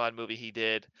Suicide Squad movie he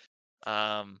did.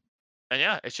 Um, and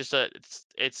yeah, it's just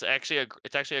it's actually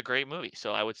a great movie.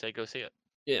 So I would say go see it.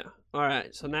 Yeah. All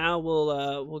right. So now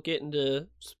we'll get into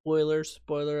spoilers.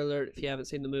 Spoiler alert if you haven't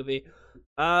seen the movie.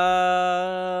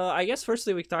 I guess first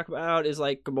thing we can talk about is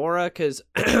like Gamora, because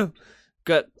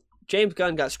James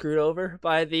Gunn got screwed over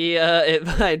by the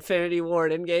by Infinity War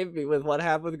and Endgame with what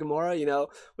happened with Gamora. You know,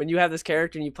 when you have this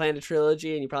character and you planned a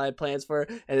trilogy and you probably had plans for her,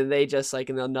 and then they just like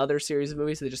in another series of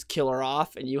movies they just kill her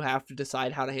off, and you have to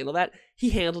decide how to handle that.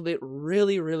 He handled it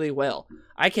really, really well.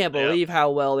 I can't believe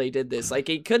how well they did this. Like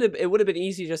it would have been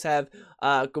easy to just have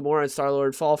Gamora and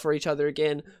Star-Lord fall for each other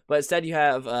again, but instead you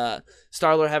have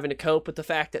Star-Lord having to cope with the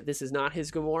fact that this is not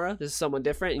his Gamora, this is someone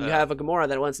different, and you have a Gamora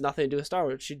that wants nothing to do with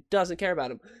Star-Lord. She doesn't care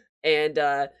about him. And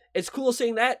it's cool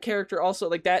seeing that character also,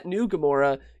 like that new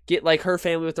Gamora, get like her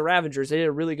family with the Ravengers. They did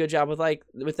a really good job with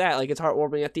that. Like it's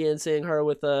heartwarming at the end seeing her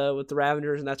with the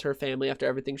Ravengers, and that's her family after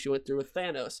everything she went through with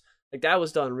Thanos. Like that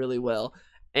was done really well.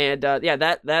 And yeah,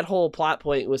 that whole plot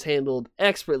point was handled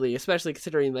expertly, especially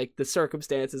considering like the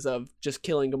circumstances of just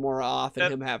killing Gamora off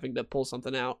and him having to pull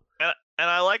something out. And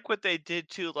I like what they did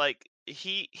too. Like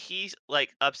he's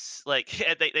like ups like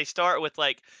they start with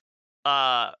like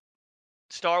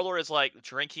Star-Lord is like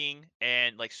drinking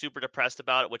and like super depressed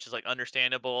about it, which is like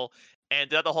understandable. And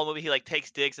throughout the whole movie, he like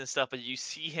takes digs and stuff, but you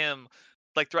see him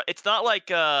like it's not like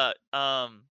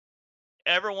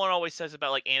everyone always says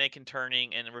about like Anakin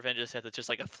turning and Revenge of the Sith. It's just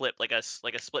like a flip, like a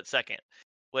split second,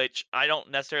 which I don't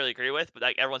necessarily agree with. But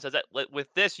like everyone says that with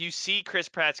this, you see Chris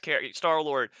Pratt's character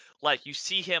Star-Lord, like you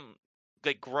see him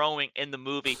like growing in the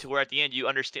movie to where at the end you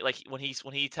understand like when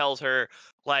he tells her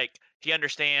like he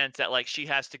understands that like she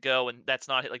has to go and that's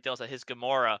not like Dylan said his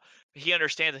Gamora. He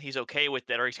understands that he's okay with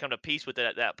it or he's come to peace with it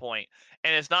at that point.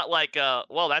 And it's not like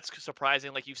well that's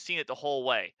surprising, like you've seen it the whole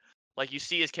way. Like you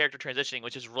see his character transitioning,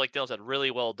 which is like Dylan said, really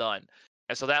well done.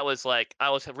 And so that was like I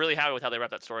was really happy with how they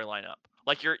wrapped that storyline up.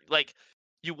 Like you're like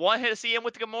you want to see him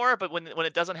with Gamora, but when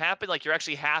it doesn't happen, like you're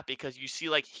actually happy because you see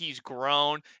like he's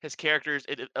grown, his character's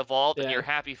evolved, and you're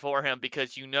happy for him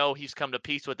because you know he's come to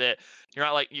peace with it. You're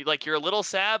not you're a little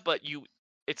sad, but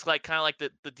it's like kind of like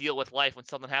the deal with life when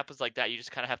something happens like that, you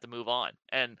just kind of have to move on.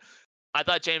 And I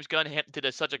thought James Gunn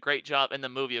did such a great job in the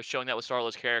movie of showing that with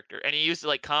Star-Lord's character, and he used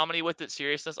like comedy with it,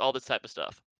 seriousness, all this type of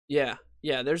stuff.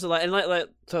 Yeah, there's a lot, and like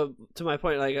to my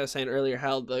point, like I was saying earlier,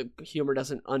 how the humor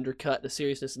doesn't undercut the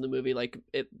seriousness in the movie like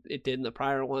it did in the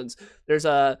prior ones. There's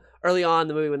early on in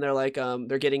the movie when they're like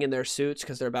they're getting in their suits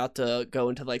because they're about to go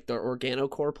into like their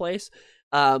organocore place.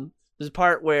 There's a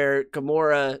part where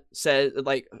Gamora says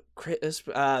like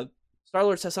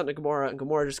Star-Lord says something to Gamora, and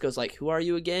Gamora just goes like, "Who are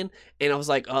you again?" And I was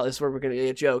like, "Oh, this is where we're gonna get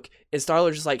a joke." And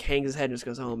Star-Lord just like hangs his head and just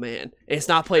goes, "Oh man," and it's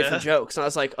not played for jokes. And I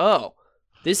was like, "Oh,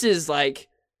 this is like."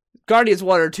 Guardians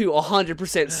 1 or 2,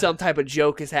 100% some type of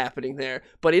joke is happening there.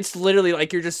 But it's literally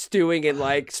like you're just stewing in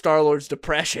like Star-Lord's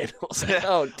depression. I was like,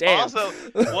 oh, damn. Also,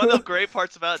 one of the great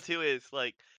parts about it too is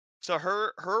like, so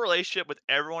her relationship with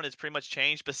everyone has pretty much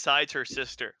changed besides her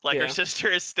sister. Like her sister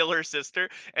is still her sister.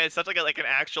 And it's such like an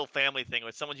actual family thing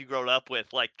with someone you grew up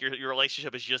with. Like your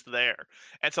relationship is just there.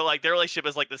 And so like their relationship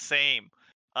is like the same.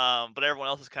 But everyone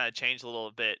else has kind of changed a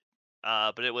little bit.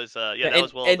 But it was that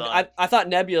was well done. I thought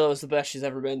Nebula was the best she's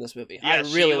ever been in this movie. Yeah, I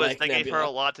really liked They Nebula. gave her a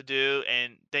lot to do,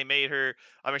 and they made her.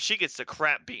 I mean, she gets the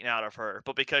crap beaten out of her,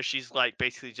 but because she's like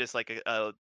basically just like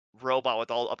a robot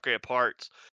with all upgraded parts,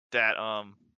 that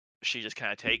she just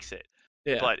kind of takes it.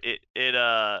 Yeah. But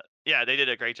yeah, they did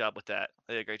a great job with that.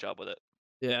 They did a great job with it.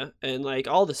 Yeah, and like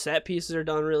all the set pieces are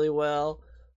done really well.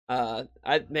 I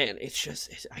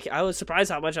was surprised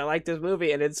how much I liked this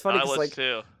movie, and it's funny because like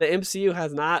too. The MCU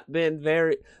has not been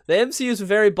the MCU's been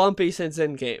very bumpy since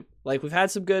Endgame. Like we've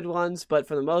had some good ones, but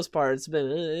for the most part,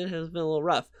 it has been a little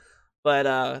rough.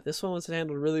 But this one was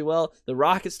handled really well. The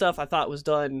rocket stuff I thought was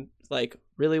done like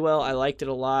really well. I liked it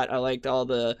a lot. I liked all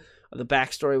the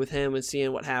backstory with him and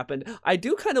seeing what happened. I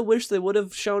do kind of wish they would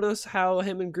have shown us how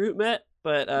him and Groot met,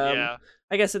 but Yeah.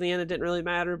 I guess in the end it didn't really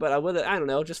matter. But I don't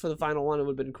know, just for the final one, it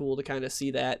would have been cool to kind of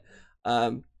see that.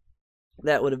 Um,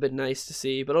 that would have been nice to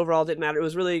see. But overall, it didn't matter. It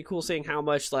was really cool seeing how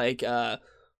much like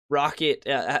Rocket,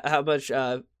 how much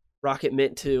Rocket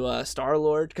meant to Star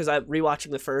Lord, because I'm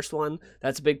rewatching the first one.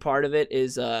 That's a big part of it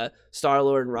is Star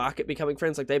Lord and Rocket becoming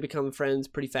friends. Like they become friends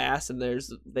pretty fast, and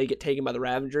they get taken by the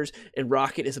Ravagers, and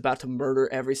Rocket is about to murder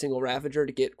every single Ravager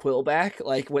to get Quill back.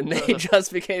 Like when they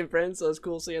just became friends, so it's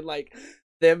cool seeing like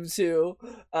them two,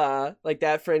 like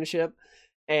that friendship.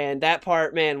 And that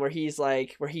part, man, where he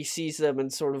sees them in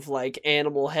sort of like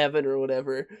animal heaven or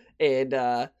whatever,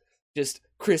 and just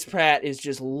Chris Pratt is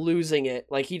just losing it.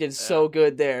 Like he did so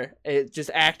good there,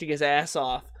 just acting his ass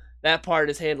off. That part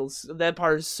is handled. That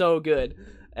part is so good.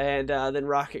 And then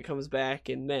Rocket comes back,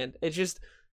 and man, it just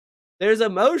there's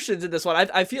emotions in this one.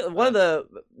 I feel one of the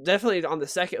definitely on the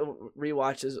second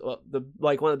rewatch is the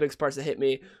like one of the biggest parts that hit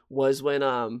me was when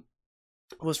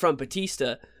was from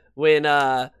Batista when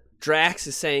Drax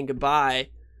is saying goodbye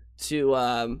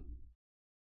to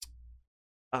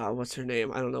what's her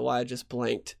name? I don't know why I just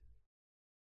blanked.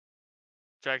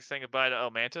 Drax saying goodbye to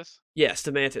Mantis? Yes,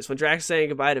 to Mantis. When Drax is saying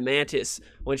goodbye to Mantis,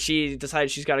 when she decided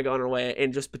she's got to go on her way,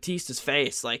 and just Batista's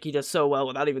face, like he does so well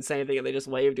without even saying anything, and they just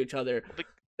wave to each other.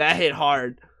 That hit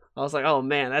hard. I was like, oh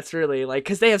man, that's really like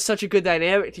because they have such a good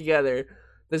dynamic together.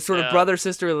 This sort of brother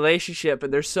sister relationship,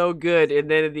 and they're so good.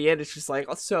 And then in the end, it's just like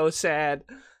so sad.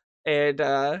 And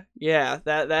yeah,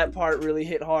 that part really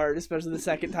hit hard, especially the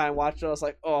second time watching it. I was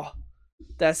like, oh,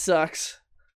 that sucks.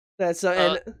 That's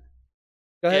and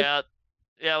go ahead.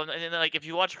 Yeah, and then like if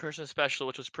you watch Christmas special,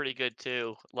 which was pretty good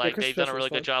too, like they've done a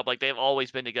really good job. Like they've always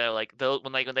been together. Like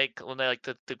when they like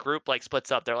the group like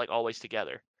splits up, they're like always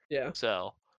together. Yeah.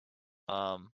 So,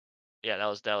 yeah,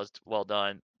 that was well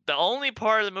done. The only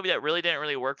part of the movie that really didn't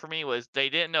really work for me was they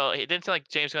didn't know. It didn't seem like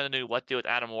James Gunn knew what to do with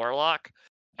Adam Warlock,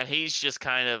 and he's just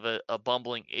kind of a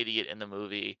bumbling idiot in the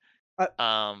movie.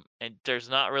 And there's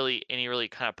not really any really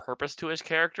kind of purpose to his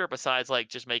character besides like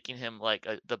just making him like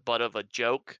the butt of a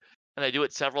joke. And they do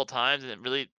it several times, and it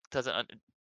really doesn't.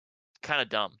 Kind of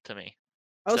dumb to me.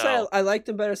 I would say I liked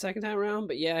him better second time around,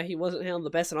 but yeah, he wasn't handled the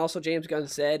best. And also, James Gunn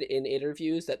said in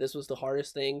interviews that this was the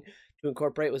hardest thing to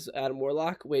incorporate was Adam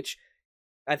Warlock, which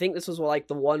I think this was like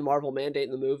the one Marvel mandate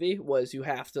in the movie was you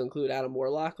have to include Adam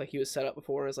Warlock. Like he was set up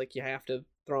before, it's like you have to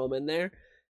throw him in there,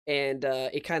 and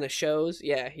it kind of shows.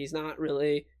 Yeah, he's not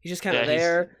really. He's just kind of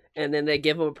there, and then they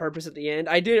give him a purpose at the end.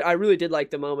 I really did like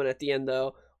the moment at the end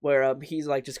though, where he's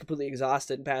like just completely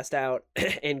exhausted and passed out,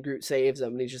 and Groot saves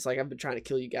him, and he's just like, "I've been trying to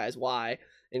kill you guys. Why?"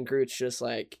 And Groot's just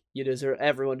like,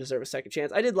 everyone deserves a second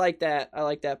chance. I did like that. I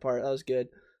like that part. That was good.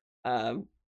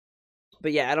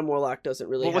 But yeah, Adam Warlock doesn't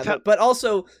really have it. But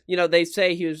also, they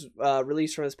say he was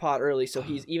released from his pod early, so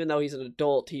he's even though he's an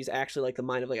adult, he's actually like the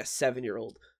mind of like a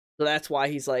 7-year-old. So that's why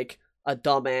he's like a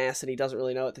dumbass and he doesn't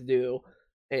really know what to do,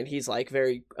 and he's like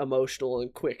very emotional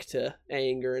and quick to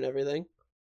anger and everything.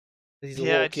 He's a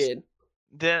little kid.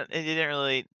 Then it didn't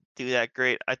really do that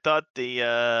great. I thought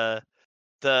the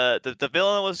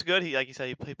villain was good. He, like you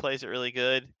said, he plays it really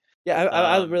good. Yeah,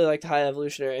 I really liked High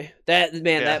Evolutionary.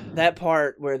 That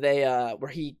part where where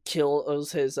he kills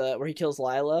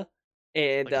Lila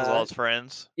and kills all his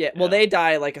friends. Yeah, well, they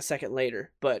die like a second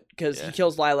later, but because he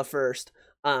kills Lila first.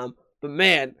 But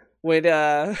man, when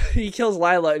he kills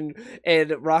Lila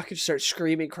and Rocket starts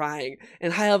screaming, crying,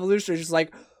 and High Evolutionary is just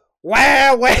like,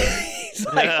 wow, he's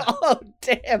like, oh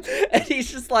damn, and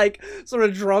he's just like sort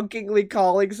of drunkenly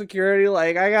calling security,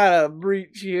 like, I got a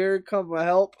breach here, come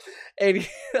help. And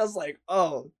I was like,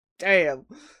 oh damn,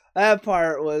 that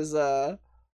part was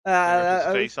rips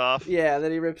his face off. Yeah,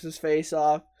 then he rips his face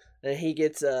off, and he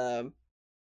gets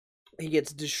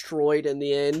destroyed in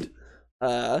the end,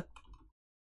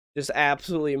 just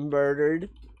absolutely murdered.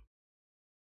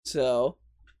 So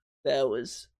that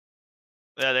was.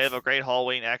 Yeah, they have a great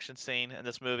Halloween action scene in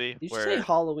this movie. Did you say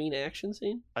Halloween action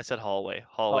scene? I said hallway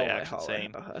action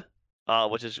scene.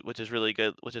 Which is really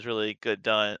good. Which is really good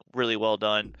done. Really well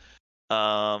done.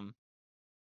 Yeah,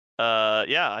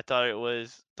 I thought it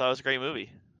was a great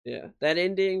movie. Yeah, that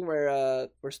ending where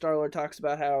Star-Lord talks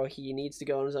about how he needs to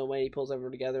go on his own way, he pulls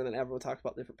everyone together, and then everyone talks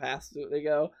about different paths that they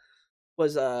go.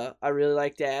 Was I really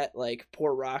liked that. Like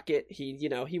poor Rocket, he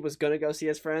was gonna go see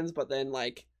his friends, but then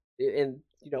like in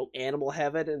animal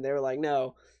heaven, and they were like,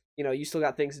 no, you still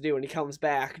got things to do, and he comes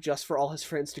back just for all his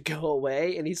friends to go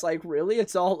away, and he's like, really,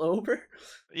 it's all over?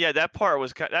 Yeah, that part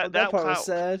was that part was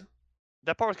sad.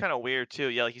 that part was kind of weird too.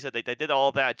 Yeah, like you said, they did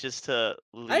all that just to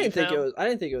I didn't leave think it him. was. I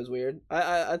didn't think it was weird.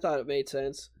 I thought it made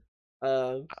sense.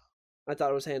 Um, I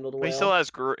thought it was handled But well. He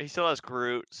still has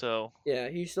Groot, so Yeah,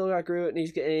 he still got Groot,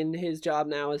 and his job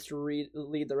now is to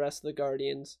lead the rest of the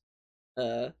Guardians.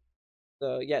 Uh,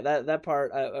 so yeah, that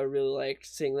part I really liked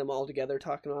seeing them all together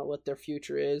talking about what their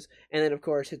future is, and then of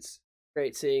course it's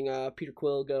great seeing Peter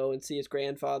Quill go and see his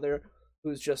grandfather,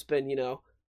 who's just been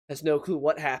has no clue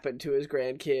what happened to his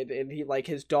grandkid, and he like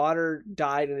his daughter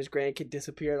died and his grandkid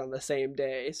disappeared on the same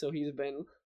day, so he's been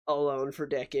alone for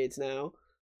decades now.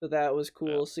 So that was yeah.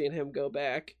 cool seeing him go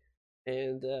back,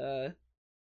 and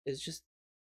it's just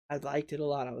I liked it a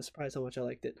lot. I was surprised how much I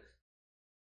liked it.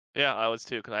 Yeah, I was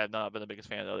too, because I have not been the biggest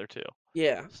fan of the other two.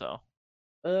 Yeah. So,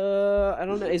 I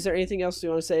don't know. Is there anything else you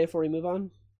want to say before we move on?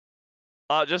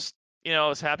 just I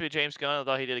was happy with James Gunn. I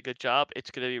thought he did a good job.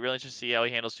 It's gonna be really interesting to see how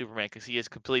he handles Superman, because he has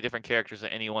completely different characters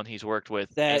than anyone he's worked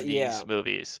with That in yeah, these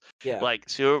movies. yeah, Like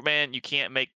Superman, you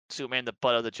can't make Superman the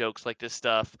butt of the jokes like this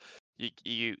stuff.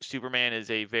 Superman is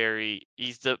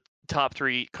he's the top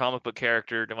three comic book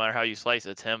character, no matter how you slice it.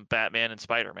 It's him, Batman, and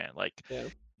Spider-Man. Like, yeah,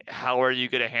 how are you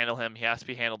gonna handle him? He has to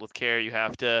be handled with care. You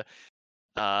have to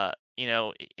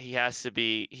he has to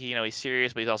be he's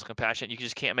serious, but he's also compassionate. You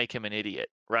just can't make him an idiot,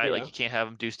 right? Like, yeah, you can't have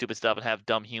him do stupid stuff and have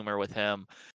dumb humor with him.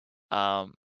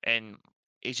 And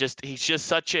he's just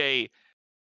such a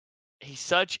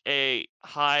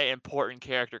high important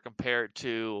character compared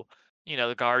to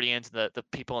the Guardians and the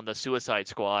people in the Suicide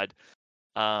Squad.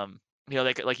 Um,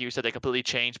 like you said, they completely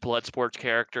changed Bloodsport's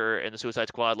character in the Suicide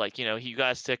Squad. Like, you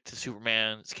guys stick to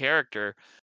Superman's character,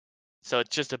 so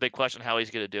it's just a big question how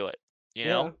he's gonna do it. You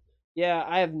know? yeah, yeah.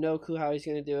 I have no clue how he's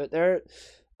gonna do it. There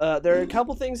are a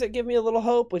couple things that give me a little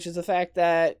hope, which is the fact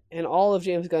that in all of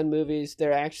James Gunn movies,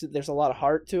 there's a lot of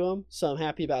heart to him. So I'm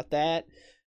happy about that.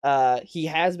 He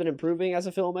has been improving as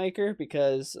a filmmaker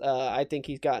because I think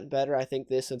he's gotten better. I think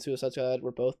this and Suicide Squad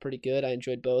were both pretty good. I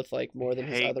enjoyed both like I more than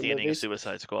his hate other the ending of movies.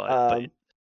 Suicide Squad,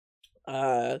 but Um,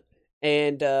 uh,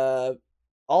 and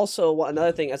also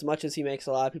another thing, as much as he makes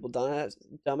a lot of people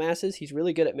dumbasses, he's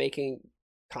really good at making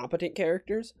competent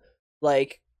characters.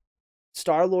 Like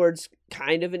Star Lord's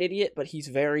kind of an idiot, but he's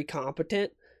very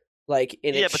competent. Like,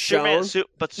 and yeah, it's shown.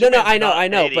 But No, no, Superman's not I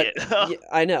an know, but idiot. yeah,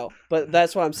 I know, but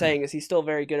that's what I'm saying is he's still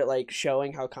very good at like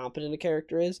showing how competent a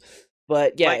character is.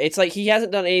 But yeah, Like, it's like he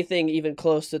hasn't done anything even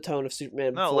close to the tone of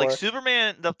Superman no, like before.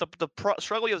 Superman. The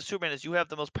struggle with Superman is you have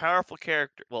the most powerful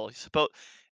character. Well, he's supposed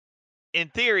in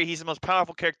theory, he's the most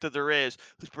powerful character there is,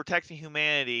 who's protecting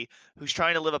humanity, who's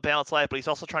trying to live a balanced life, but he's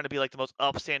also trying to be like the most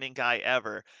upstanding guy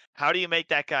ever. How do you make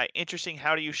that guy interesting?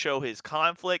 How do you show his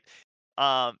conflict?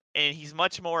 And he's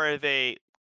much more of a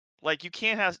like, you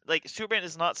can't have like, Superman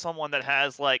is not someone that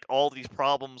has like all these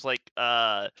problems, like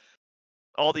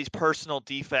all these personal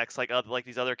defects like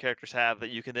these other characters have,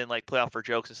 that you can then like play off for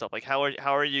jokes and stuff. Like, how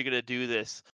are you gonna do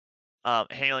this?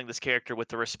 Handling this character with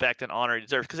the respect and honor he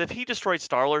deserves. Because if he destroyed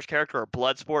Star Lord's character or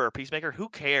Bloodsport or Peacemaker, who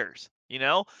cares? You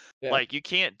know, Yeah, like, you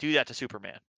can't do that to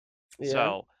Superman. yeah.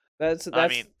 So, That's I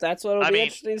that's mean, that's what'll I be mean,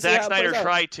 interesting to see how it plays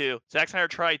out. Zack Snyder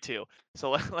tried to.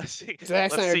 So let's see.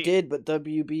 Zack Let's Snyder see. did, but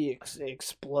WB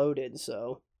exploded,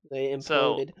 so they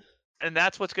So, imploded. and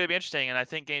that's what's going to be interesting. And I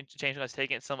think James Gunn's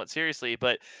taking it somewhat seriously.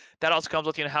 But that also comes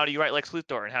with, how do you write Lex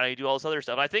Luthor and how do you do all this other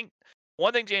stuff? And I think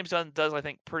one thing James Gunn does, I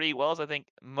think, pretty well is, I think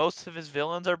most of his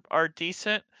villains are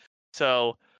decent.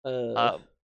 So, Uh, uh,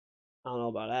 I don't know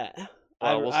about that.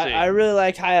 well, we'll see. I really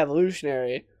liked High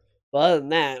Evolutionary, but other than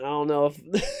that, I don't know if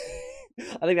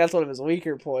I think that's one of his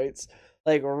weaker points.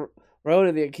 Like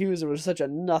Ronan the Accuser was such a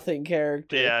nothing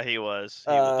character. Yeah, he was.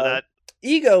 But Uh, that,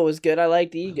 Ego was good. I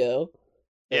liked Ego.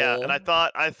 yeah, Uh, and I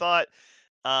thought,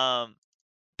 um,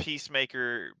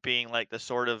 Peacemaker being like the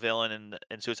sort of villain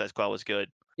in Suicide Squad was good.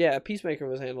 yeah, Peacemaker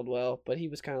was handled well, but he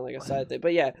was kind of like a side thing.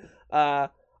 But yeah, I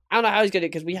don't know how he's gonna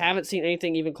because we haven't seen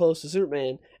anything even close to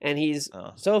Superman, and he's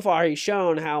Uh, so far he's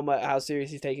shown how serious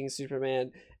he's taking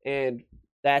Superman, and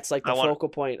that's like I the want. focal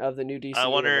point of the new DC I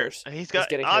wonder. universe He's is got.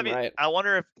 getting him right. I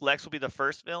wonder if Lex will be the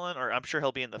first villain, or I'm sure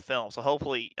he'll be in the film. So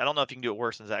hopefully, I don't know if you can do it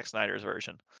worse than Zack Snyder's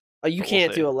version, You but we'll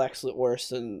can't see. do a Lex worse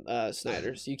than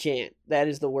Snyder's. You can't. That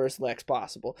is the worst Lex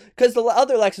possible. Because the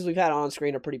other Lexes we've had on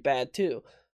screen are pretty bad too.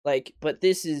 Like, but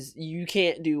this is you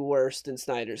can't do worse than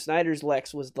Snyder's. Snyder's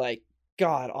Lex was like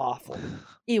god awful.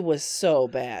 It was so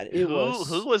bad. It Who was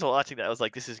was watching that? I was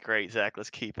like, this is great, Zach. Let's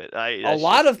keep it. a That's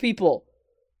lot just. of people,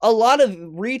 a lot of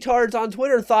retards on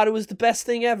Twitter thought it was the best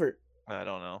thing ever. I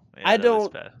don't know. Yeah, I that was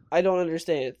don't. bad. I don't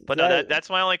understand But no, that. that's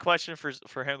my only question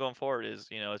for him going forward is,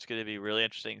 it's going to be really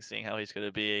interesting seeing how he's going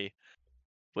to be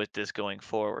with this going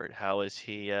forward.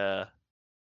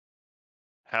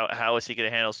 how is he going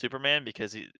to handle Superman,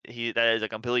 because he that is a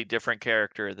completely different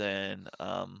character than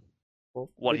Well,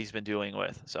 what he's been doing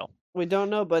with. So we don't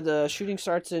know, but the shooting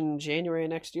starts in January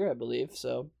next year, I believe.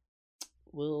 So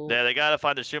we'll. yeah, they got to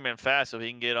find the Superman fast so he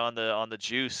can get on the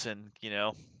juice and get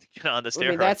on the I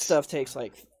mean, that steroids. stuff takes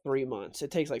like 3 months.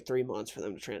 It takes like 3 months for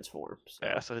them to transform. So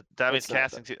Yeah, so that means it's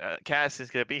not casting's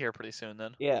going to be here pretty soon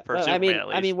then. yeah, For but Superman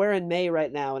at least. we're in May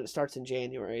right now, and it starts in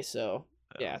January. So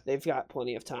Yeah. yeah, they've got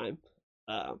plenty of time.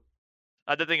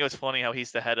 I did think it was funny how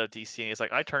he's the head of DC and he's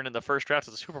like, I turned in the first draft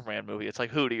of the Superman movie. It's like,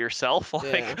 who, to yourself?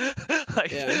 Like, Yeah.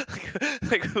 like, Yeah.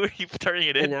 like who are you turning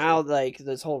it And into? now like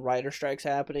this whole writer strike's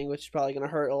happening, which is probably gonna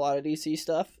hurt a lot of DC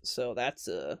stuff. So that's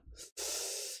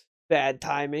bad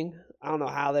timing. I don't know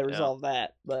how they resolve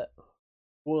that, but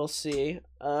we'll see.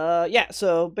 Yeah.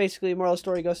 So basically, moral of the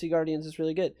story: go see Guardians. Is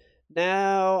really good.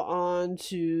 Now on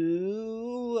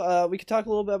to we could talk a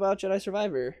little bit about Jedi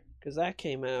Survivor, because that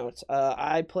came out.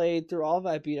 I played through all of it.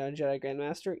 I beat on Jedi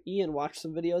Grandmaster. Ian watched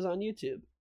some videos on YouTube.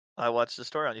 I watched the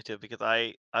story on YouTube because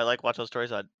I like watching those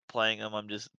stories. I'm playing them. I'm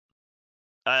just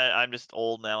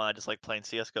old now, and I just like playing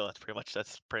CS:GO. That's pretty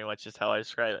much just how I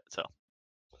describe it. So,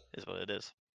 is what it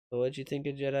is. So what'd you think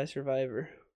of Jedi Survivor?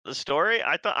 The story,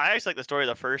 I actually like the story of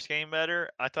the first game better.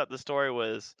 I thought the story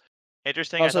was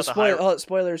interesting. Also, I thought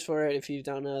spoilers for it if you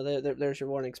don't know. There's your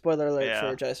warning. Spoiler alert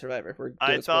for Jedi Survivor. We're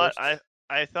doing spoilers.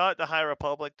 I thought the High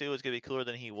Republic dude was gonna be cooler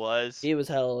than he was. He was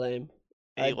hella lame.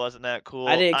 He wasn't that cool.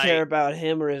 I didn't care about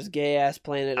him or his gay ass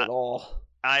planet at all.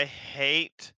 I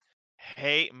hate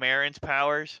Marin's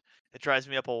powers. It drives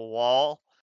me up a wall.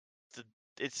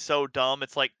 It's so dumb.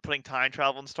 It's like putting time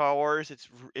travel in Star Wars. It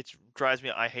drives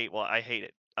me. I hate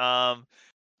it. I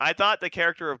thought the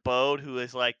character of Bode, who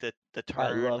is like the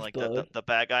turn, like the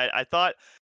bad guy. I thought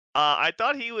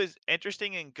he was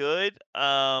interesting and good.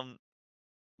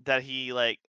 That he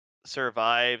like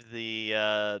survived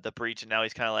the breach, and now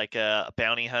he's kind of like a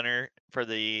bounty hunter for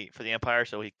the Empire,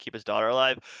 so he could keep his daughter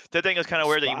alive. The thing was kind of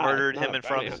weird that you murdered him in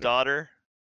front of his daughter.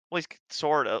 Well, he's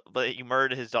sort of, but you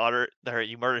murdered his daughter.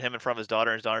 You murdered him in front of his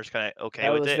daughter, and his daughter's kind of okay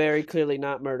with it. That was very clearly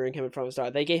not murdering him in front of his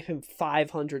daughter. They gave him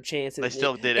 500 chances. They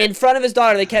still did it. In front of his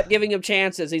daughter, they kept giving him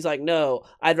chances. He's like, no,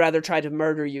 I'd rather try to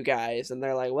murder you guys. And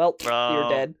they're like, well, you're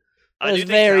dead. I do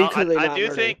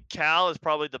think Cal is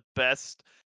probably the best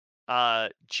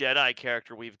Jedi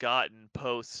character we've gotten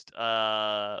post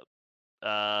George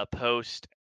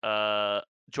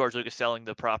Lucas selling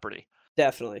the property.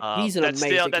 Definitely, he's an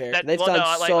amazing character. They've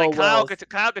done so well.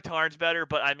 Kyle Katarn's better,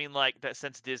 but I mean, like, that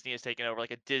since Disney has taken over,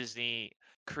 like a Disney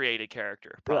created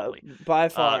character, probably by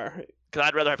far. Because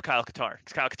I'd rather have Kyle Katarn,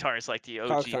 because Kyle Katarn is like the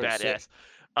OG badass.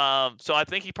 So I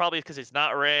think he probably, because it's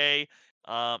not Rey.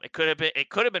 It could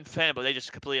have been Finn, but they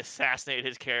just completely assassinated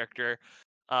his character.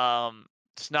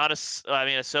 It's not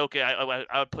Ahsoka.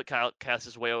 I would put Kyle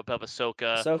Kass's way above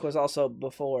Ahsoka. Ahsoka was also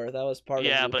before. That was part of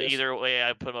Yeah, but either way,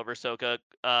 I put him over Ahsoka.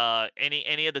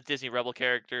 Any of the Disney Rebel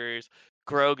characters.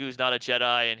 Grogu's not a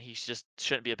Jedi, and he just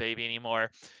shouldn't be a baby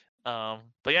anymore. But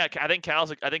yeah, I think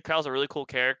Cal's a really cool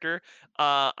character.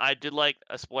 I did like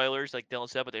spoilers, like Dylan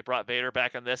said, but they brought Vader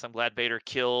back on this. I'm glad Vader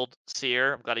killed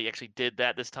Seer. I'm glad he actually did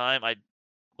that this time. I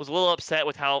was a little upset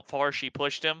with how far she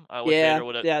pushed him. They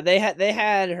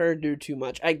had her do too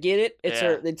much. I get it.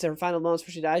 It's her final moments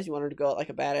before she dies. You want her to go out like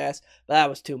a badass, but that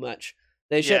was too much.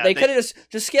 They could have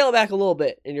just scale it back a little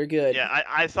bit, and you're good. Yeah,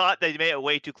 I thought they made it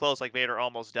way too close. Like Vader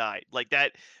almost died. Like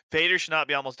that. Vader should not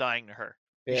be almost dying to her.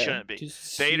 He shouldn't be.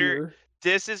 Vader.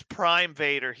 This is prime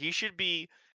Vader. He should be.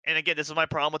 And again, this is my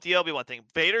problem with the Obi-Wan thing.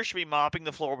 Vader should be mopping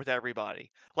the floor with everybody.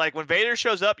 Like when Vader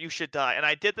shows up, you should die. And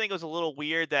I did think it was a little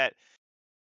weird that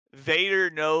Vader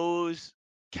knows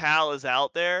Cal is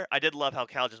out there. I did love how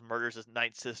Cal just murders his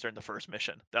ninth sister in the first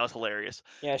mission. That was hilarious.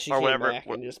 Yeah, she or came back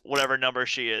and whatever number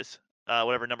she is,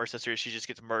 whatever number sister is, she just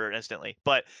gets murdered instantly.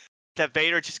 But that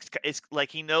Vader just is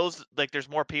like, he knows like there's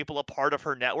more people a part of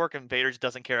her network, and Vader just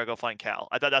doesn't care to go find Cal.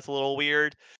 I thought that's a little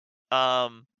weird.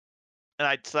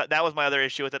 And that was my other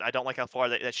issue with it. I don't like how far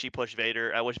that she pushed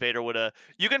Vader. I wish Vader would have.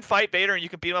 You can fight Vader and you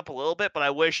can beat him up a little bit, but I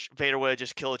wish Vader would have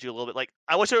just killed you a little bit. Like,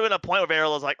 I wish there would have been a point where Vader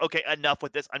was like, "Okay, enough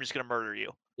with this. I'm just gonna murder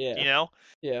you." Yeah. You know.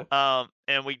 Yeah.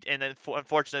 And then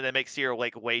unfortunately they make Seer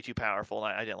like way too powerful,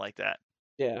 and I didn't like that.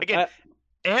 Yeah. Again,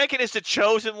 Anakin is the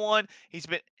chosen one. He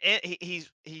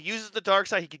uses the dark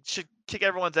side. Should kick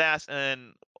everyone's ass,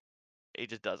 and he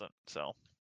just doesn't. So.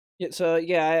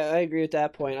 Yeah, I agree with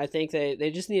that point. I think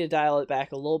they just need to dial it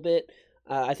back a little bit.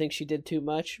 I think she did too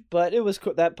much, but it was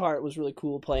that part was really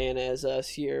cool playing as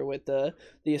Seer with the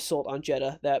assault on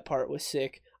Jeddah. That part was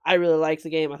sick. I really liked the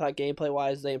game. I thought gameplay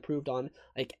wise they improved on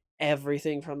like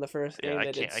everything from the first Yeah,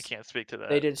 game. I can't speak to They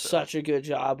that. did So such a good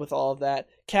job with all of that.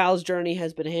 Cal's journey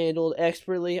has been handled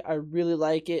expertly. I really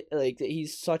like it. Like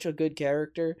he's such a good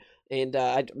character, and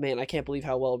I can't believe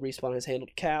how well Respawn has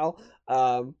handled Cal.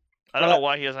 I don't know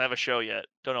why he doesn't have a show yet.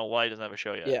 Don't know why he doesn't have a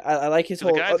show yet. Yeah, I like his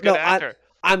Because the whole. guy's a good No, actor.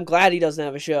 I'm glad he doesn't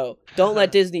have a show. Don't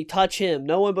let Disney touch him.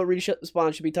 No one but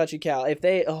Respawn should be touching Cal. If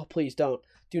they, oh please don't.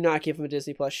 Do not give him a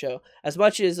Disney Plus show. As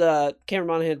much as Cameron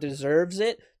Monaghan deserves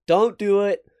it, don't do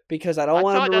it because I don't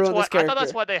want him to ruin this character. I thought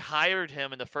that's why they hired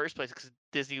him in the first place, because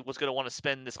Disney was going to want to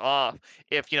spin this off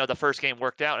if the first game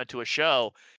worked out into a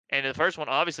show. And the first one,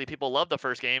 obviously, people loved the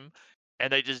first game,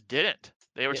 and they just didn't.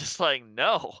 They were just like,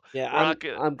 no. Yeah,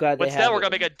 I'm glad they have. Instead, we're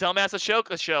gonna make a dumbass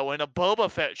Ashoka show and a Boba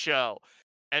Fett show,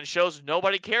 and shows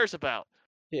nobody cares about,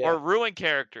 or ruin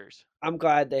characters. I'm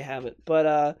glad they haven't,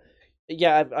 but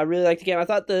yeah, I really liked the game. I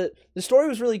thought the story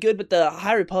was really good, but the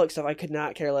High Republic stuff I could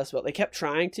not care less about. They kept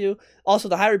trying to. Also,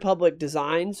 the High Republic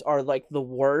designs are like the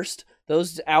worst.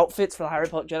 Those outfits for the High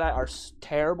Republic Jedi are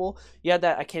terrible. You had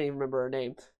that, I can't even remember her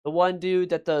name. The one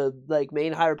dude that the like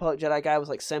main High Republic Jedi guy was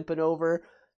like simping over.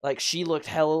 Like she looked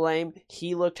hella lame.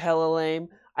 He looked hella lame.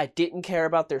 I didn't care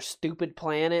about their stupid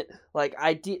planet. Like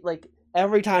I did like.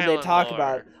 Every time they talk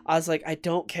about it, I was like, I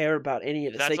don't care about any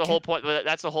of this. That's the whole point.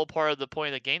 That's the whole part of the point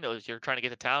of the game, though, is you're trying to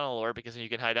get the town lore because you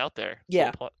can hide out there.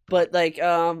 Yeah, but like,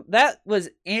 that was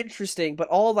interesting. But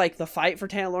all like the fight for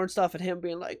Tanalorn stuff and him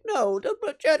being like, no,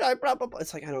 the Jedi, blah blah blah.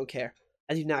 It's like I don't care.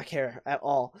 I do not care at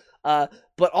all.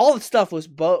 But all the stuff was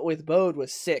with Bode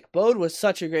was sick. Bode was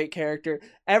such a great character.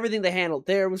 Everything they handled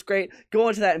there was great.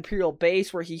 Going to that Imperial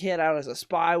base where he hid out as a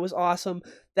spy was awesome.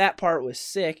 That part was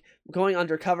sick. Going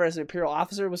undercover as an Imperial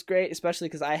officer was great, especially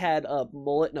because I had a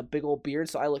mullet and a big old beard,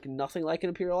 so I look nothing like an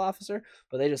Imperial officer,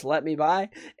 but they just let me by.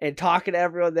 And talking to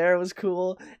everyone there was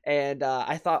cool, and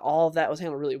I thought all of that was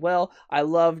handled really well. I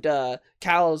loved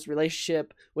Cal's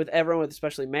relationship with everyone,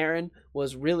 especially Marin,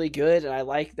 was really good, and I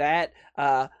like that.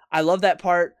 I love that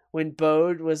part when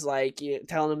Bode was like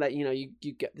telling him that you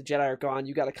get the Jedi are gone,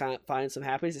 you got to kind of find some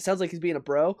happiness. It sounds like he's being a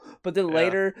bro, but then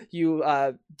later you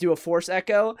do a Force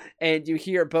echo and you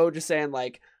hear Bode just saying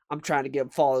like, "I'm trying to get him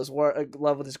fall in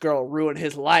love with this girl, ruin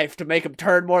his life to make him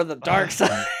turn more to the dark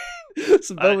side."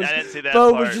 So Bo was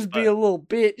just being a little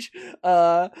bitch,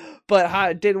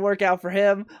 but it didn't work out for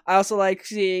him. I also like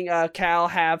seeing Cal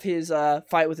have his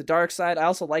fight with the dark side. I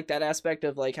also like that aspect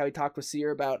of like how he talked with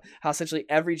Seer about how essentially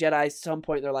every Jedi at some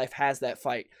point in their life has that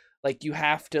fight. Like you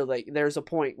have to there's a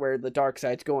point where the dark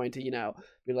side's going to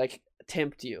be like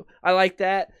tempt you. I like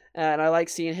that, and I like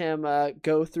seeing him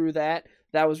go through that.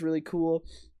 That was really cool.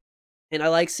 And I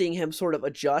like seeing him sort of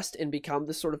adjust and become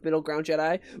this sort of middle ground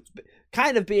Jedi,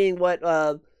 kind of being what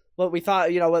we thought,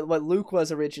 what Luke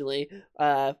was originally,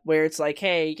 where it's like,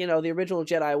 hey, the original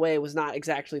Jedi way was not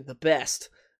exactly the best.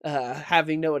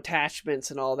 Having no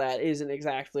attachments and all that isn't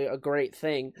exactly a great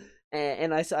thing.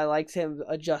 And I liked him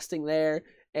adjusting there,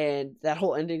 and that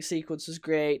whole ending sequence was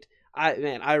great.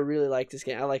 I really like this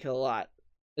game. I like it a lot.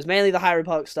 It's mainly the High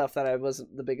Republic stuff that I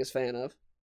wasn't the biggest fan of.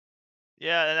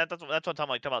 Yeah, and that's what I'm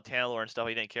talking about Tanalorr and stuff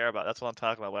he didn't care about. That's what I'm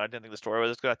talking about. But I didn't think the story was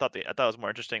as good. I thought it was more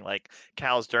interesting, like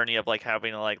Cal's journey of like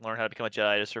having to like learn how to become a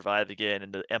Jedi to survive again,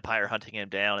 and the Empire hunting him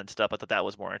down and stuff. I thought that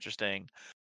was more interesting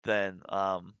than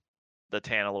the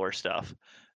Tanalorr stuff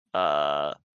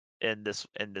in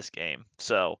this game.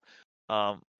 So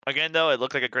again, though, it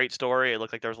looked like a great story. It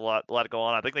looked like there was a lot to go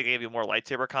on. I think they gave you more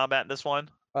lightsaber combat in this one.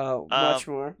 Oh, much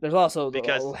more. There's also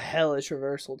the hellish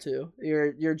reversal too.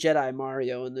 You're Jedi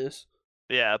Mario in this.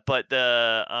 Yeah, but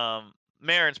the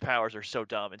Marin's powers are so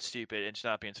dumb and stupid and should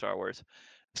not be in Star Wars.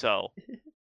 So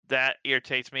that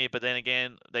irritates me. But then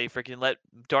again, they freaking let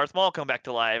Darth Maul come back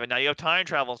to life, and now you have time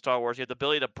travel in Star Wars. You have the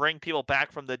ability to bring people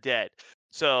back from the dead.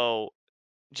 So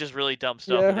just really dumb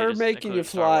stuff. Yeah, her making you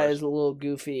fly is a little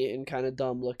goofy and kind of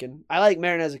dumb looking. I like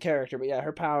Marin as a character, but yeah,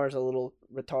 her power is a little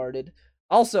retarded.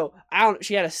 Also,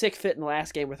 she had a sick fit in the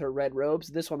last game with her red robes.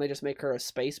 This one, they just make her a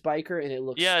space biker, and it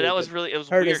looks stupid. That was really, it was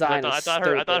her weird. Design I thought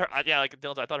her, like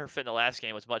Dylan, I thought her fit in the last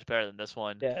game was much better than this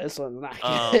one. Yeah, this one's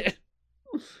not good.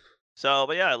 So,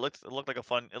 but yeah, it looked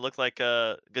like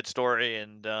a good story,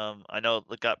 and I know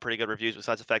it got pretty good reviews.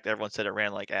 Besides the fact that everyone said it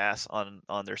ran like ass on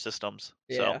their systems.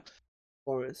 Yeah,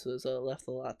 performance was left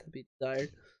a lot to be desired.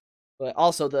 But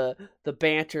also the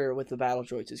banter with the battle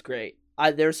droids is great.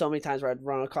 There's so many times where I'd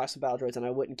run across the battle droids and I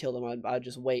wouldn't kill them. I'd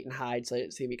just wait and hide so they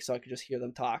didn't see me, so I could just hear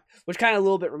them talk. Which kind of a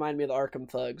little bit reminded me of the Arkham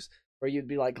thugs, where you'd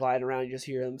be like gliding around, you just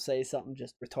hear them say something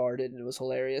just retarded, and it was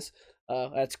hilarious.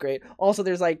 That's great. Also,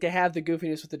 there's like, they have the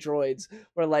goofiness with the droids,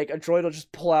 where like a droid will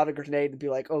just pull out a grenade and be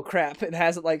like, oh crap, it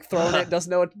hasn't like thrown it,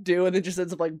 doesn't know what to do, and then just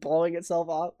ends up like blowing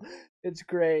itself up. It's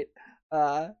great.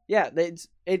 Yeah,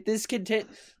 this content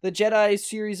the Jedi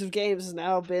series of games has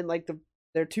now been like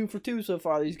they're 2 for 2 so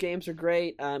far. These games are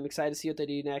great. I'm excited to see what they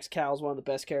do next. Cal's one of the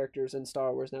best characters in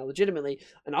Star Wars now, legitimately.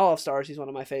 In all of Star Wars, he's one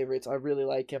of my favorites. I really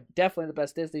like him. Definitely the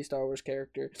best Disney Star Wars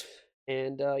character.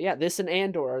 And yeah, this and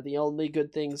Andor are the only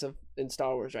good things in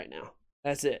Star Wars right now.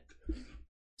 That's it.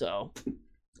 So,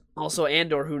 also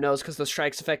Andor, who knows, because the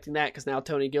strike's affecting that, because now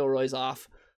Tony Gilroy's off.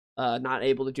 Not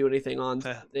able to do anything on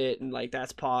it, and like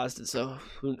that's paused, and so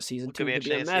season 2 could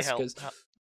be a mess because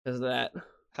of that.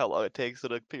 How long it takes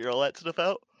to figure all that stuff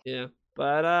out. Yeah,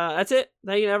 but that's it.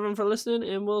 Thank you to everyone for listening,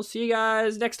 and we'll see you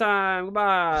guys next time.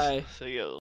 Goodbye. See you.